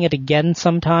going to be playing it again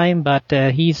sometime. But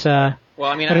we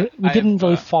didn't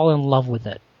really fall in love with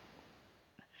it.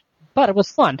 But it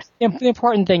was fun. The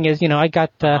important thing is, I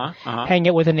got to hang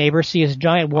out with a neighbor, see his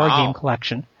giant war game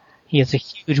collection. He has a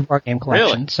huge war game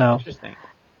collection, really? So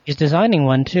he's designing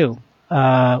one too,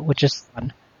 which is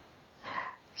fun.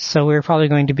 So we're probably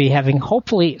going to be having,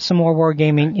 hopefully, some more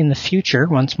wargaming in the future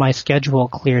once my schedule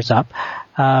clears up.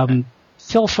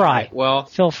 Phil Fry.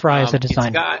 Phil Fry is a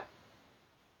designer.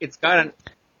 It's got an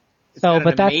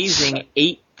amazing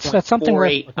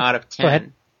 8.48 out of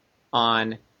 10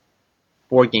 on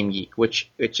Board Game Geek, which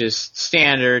is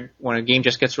standard. When a game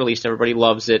just gets released, everybody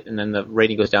loves it, and then the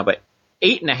rating goes down. But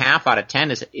 8.5 out of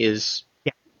 10 is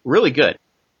really good.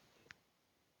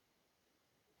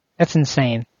 That's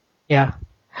insane. Yeah.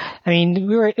 I mean,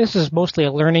 this is mostly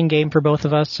a learning game for both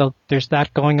of us, so there's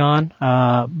that going on.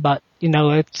 But it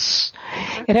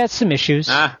has some issues.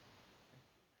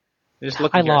 Just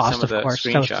looking at some of the course.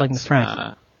 screenshots. I was playing with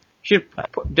friends. Should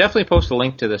definitely post a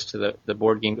link to this to the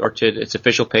Board Game, or to its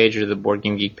official page, or the Board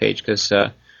Game Geek page, because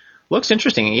looks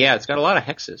interesting. Yeah, it's got a lot of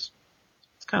hexes.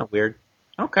 It's kind of weird.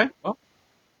 Okay, well.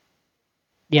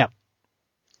 Yeah.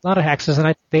 A lot of hexes, and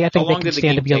I think they can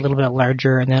stand to be a little bit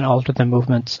larger and then alter the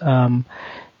movements. The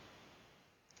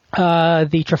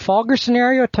Trafalgar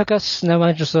scenario took us,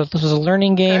 this was a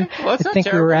learning game. Okay. Well, I think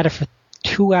we were at it for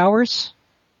 2 hours.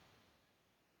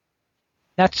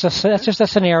 That's just a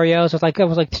scenario. So it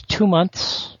was like 2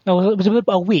 months. No, it was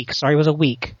a week. Sorry, it was a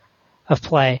week of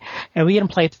play, and we didn't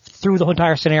play through the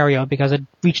entire scenario because it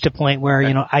reached a point where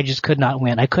I just could not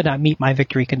win. I could not meet my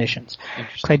victory conditions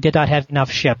because I did not have enough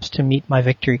ships to meet my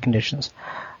victory conditions.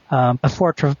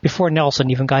 Before Nelson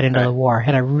even got into the war, I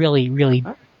had a really, really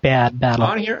bad battle.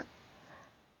 On here.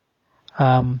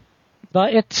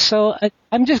 But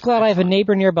I'm just glad I have a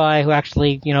neighbor nearby who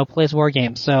actually, plays war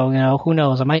games. So, who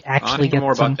knows? I might actually get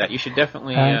more some about that. You should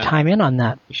definitely time in on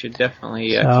that. You should definitely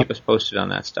keep us posted on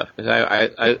that stuff, because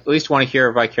I at least want to hear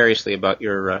vicariously about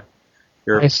your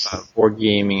board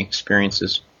gaming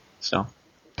experiences. So.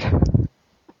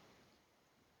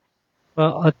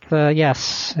 Well,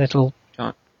 yes, it'll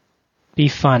be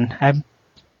fun.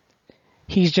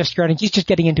 He's just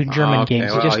getting into German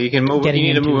games. Well, you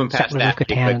need to move him past that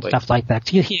pretty quickly. And stuff like that.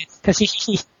 Because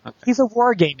he's a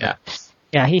war gamer.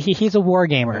 Yeah, he's a war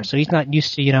gamer, so he's not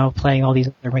used to playing all these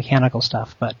other mechanical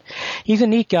stuff. But he's a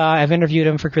neat guy. I've interviewed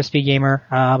him for Crispy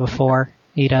Gamer before.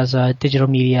 He does digital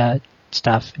media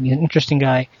stuff. He's an interesting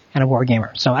guy and a war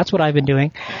gamer. So that's what I've been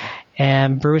doing.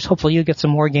 And Bruce, hopefully you get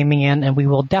some more gaming in, and we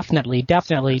will definitely get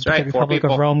the Republic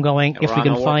of Rome going if we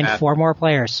can find 4 more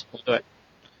players. We'll do it.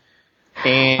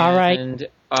 And, all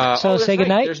right. So say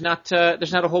goodnight. There's not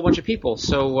a whole bunch of people,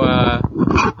 so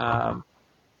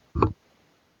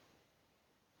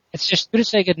it's it's just good to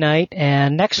say goodnight.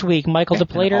 And next week, Michael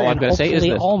DePlater and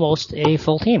hopefully almost a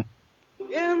full team.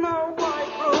 In a white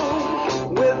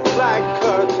room with black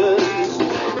curtains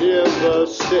near the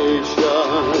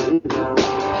station.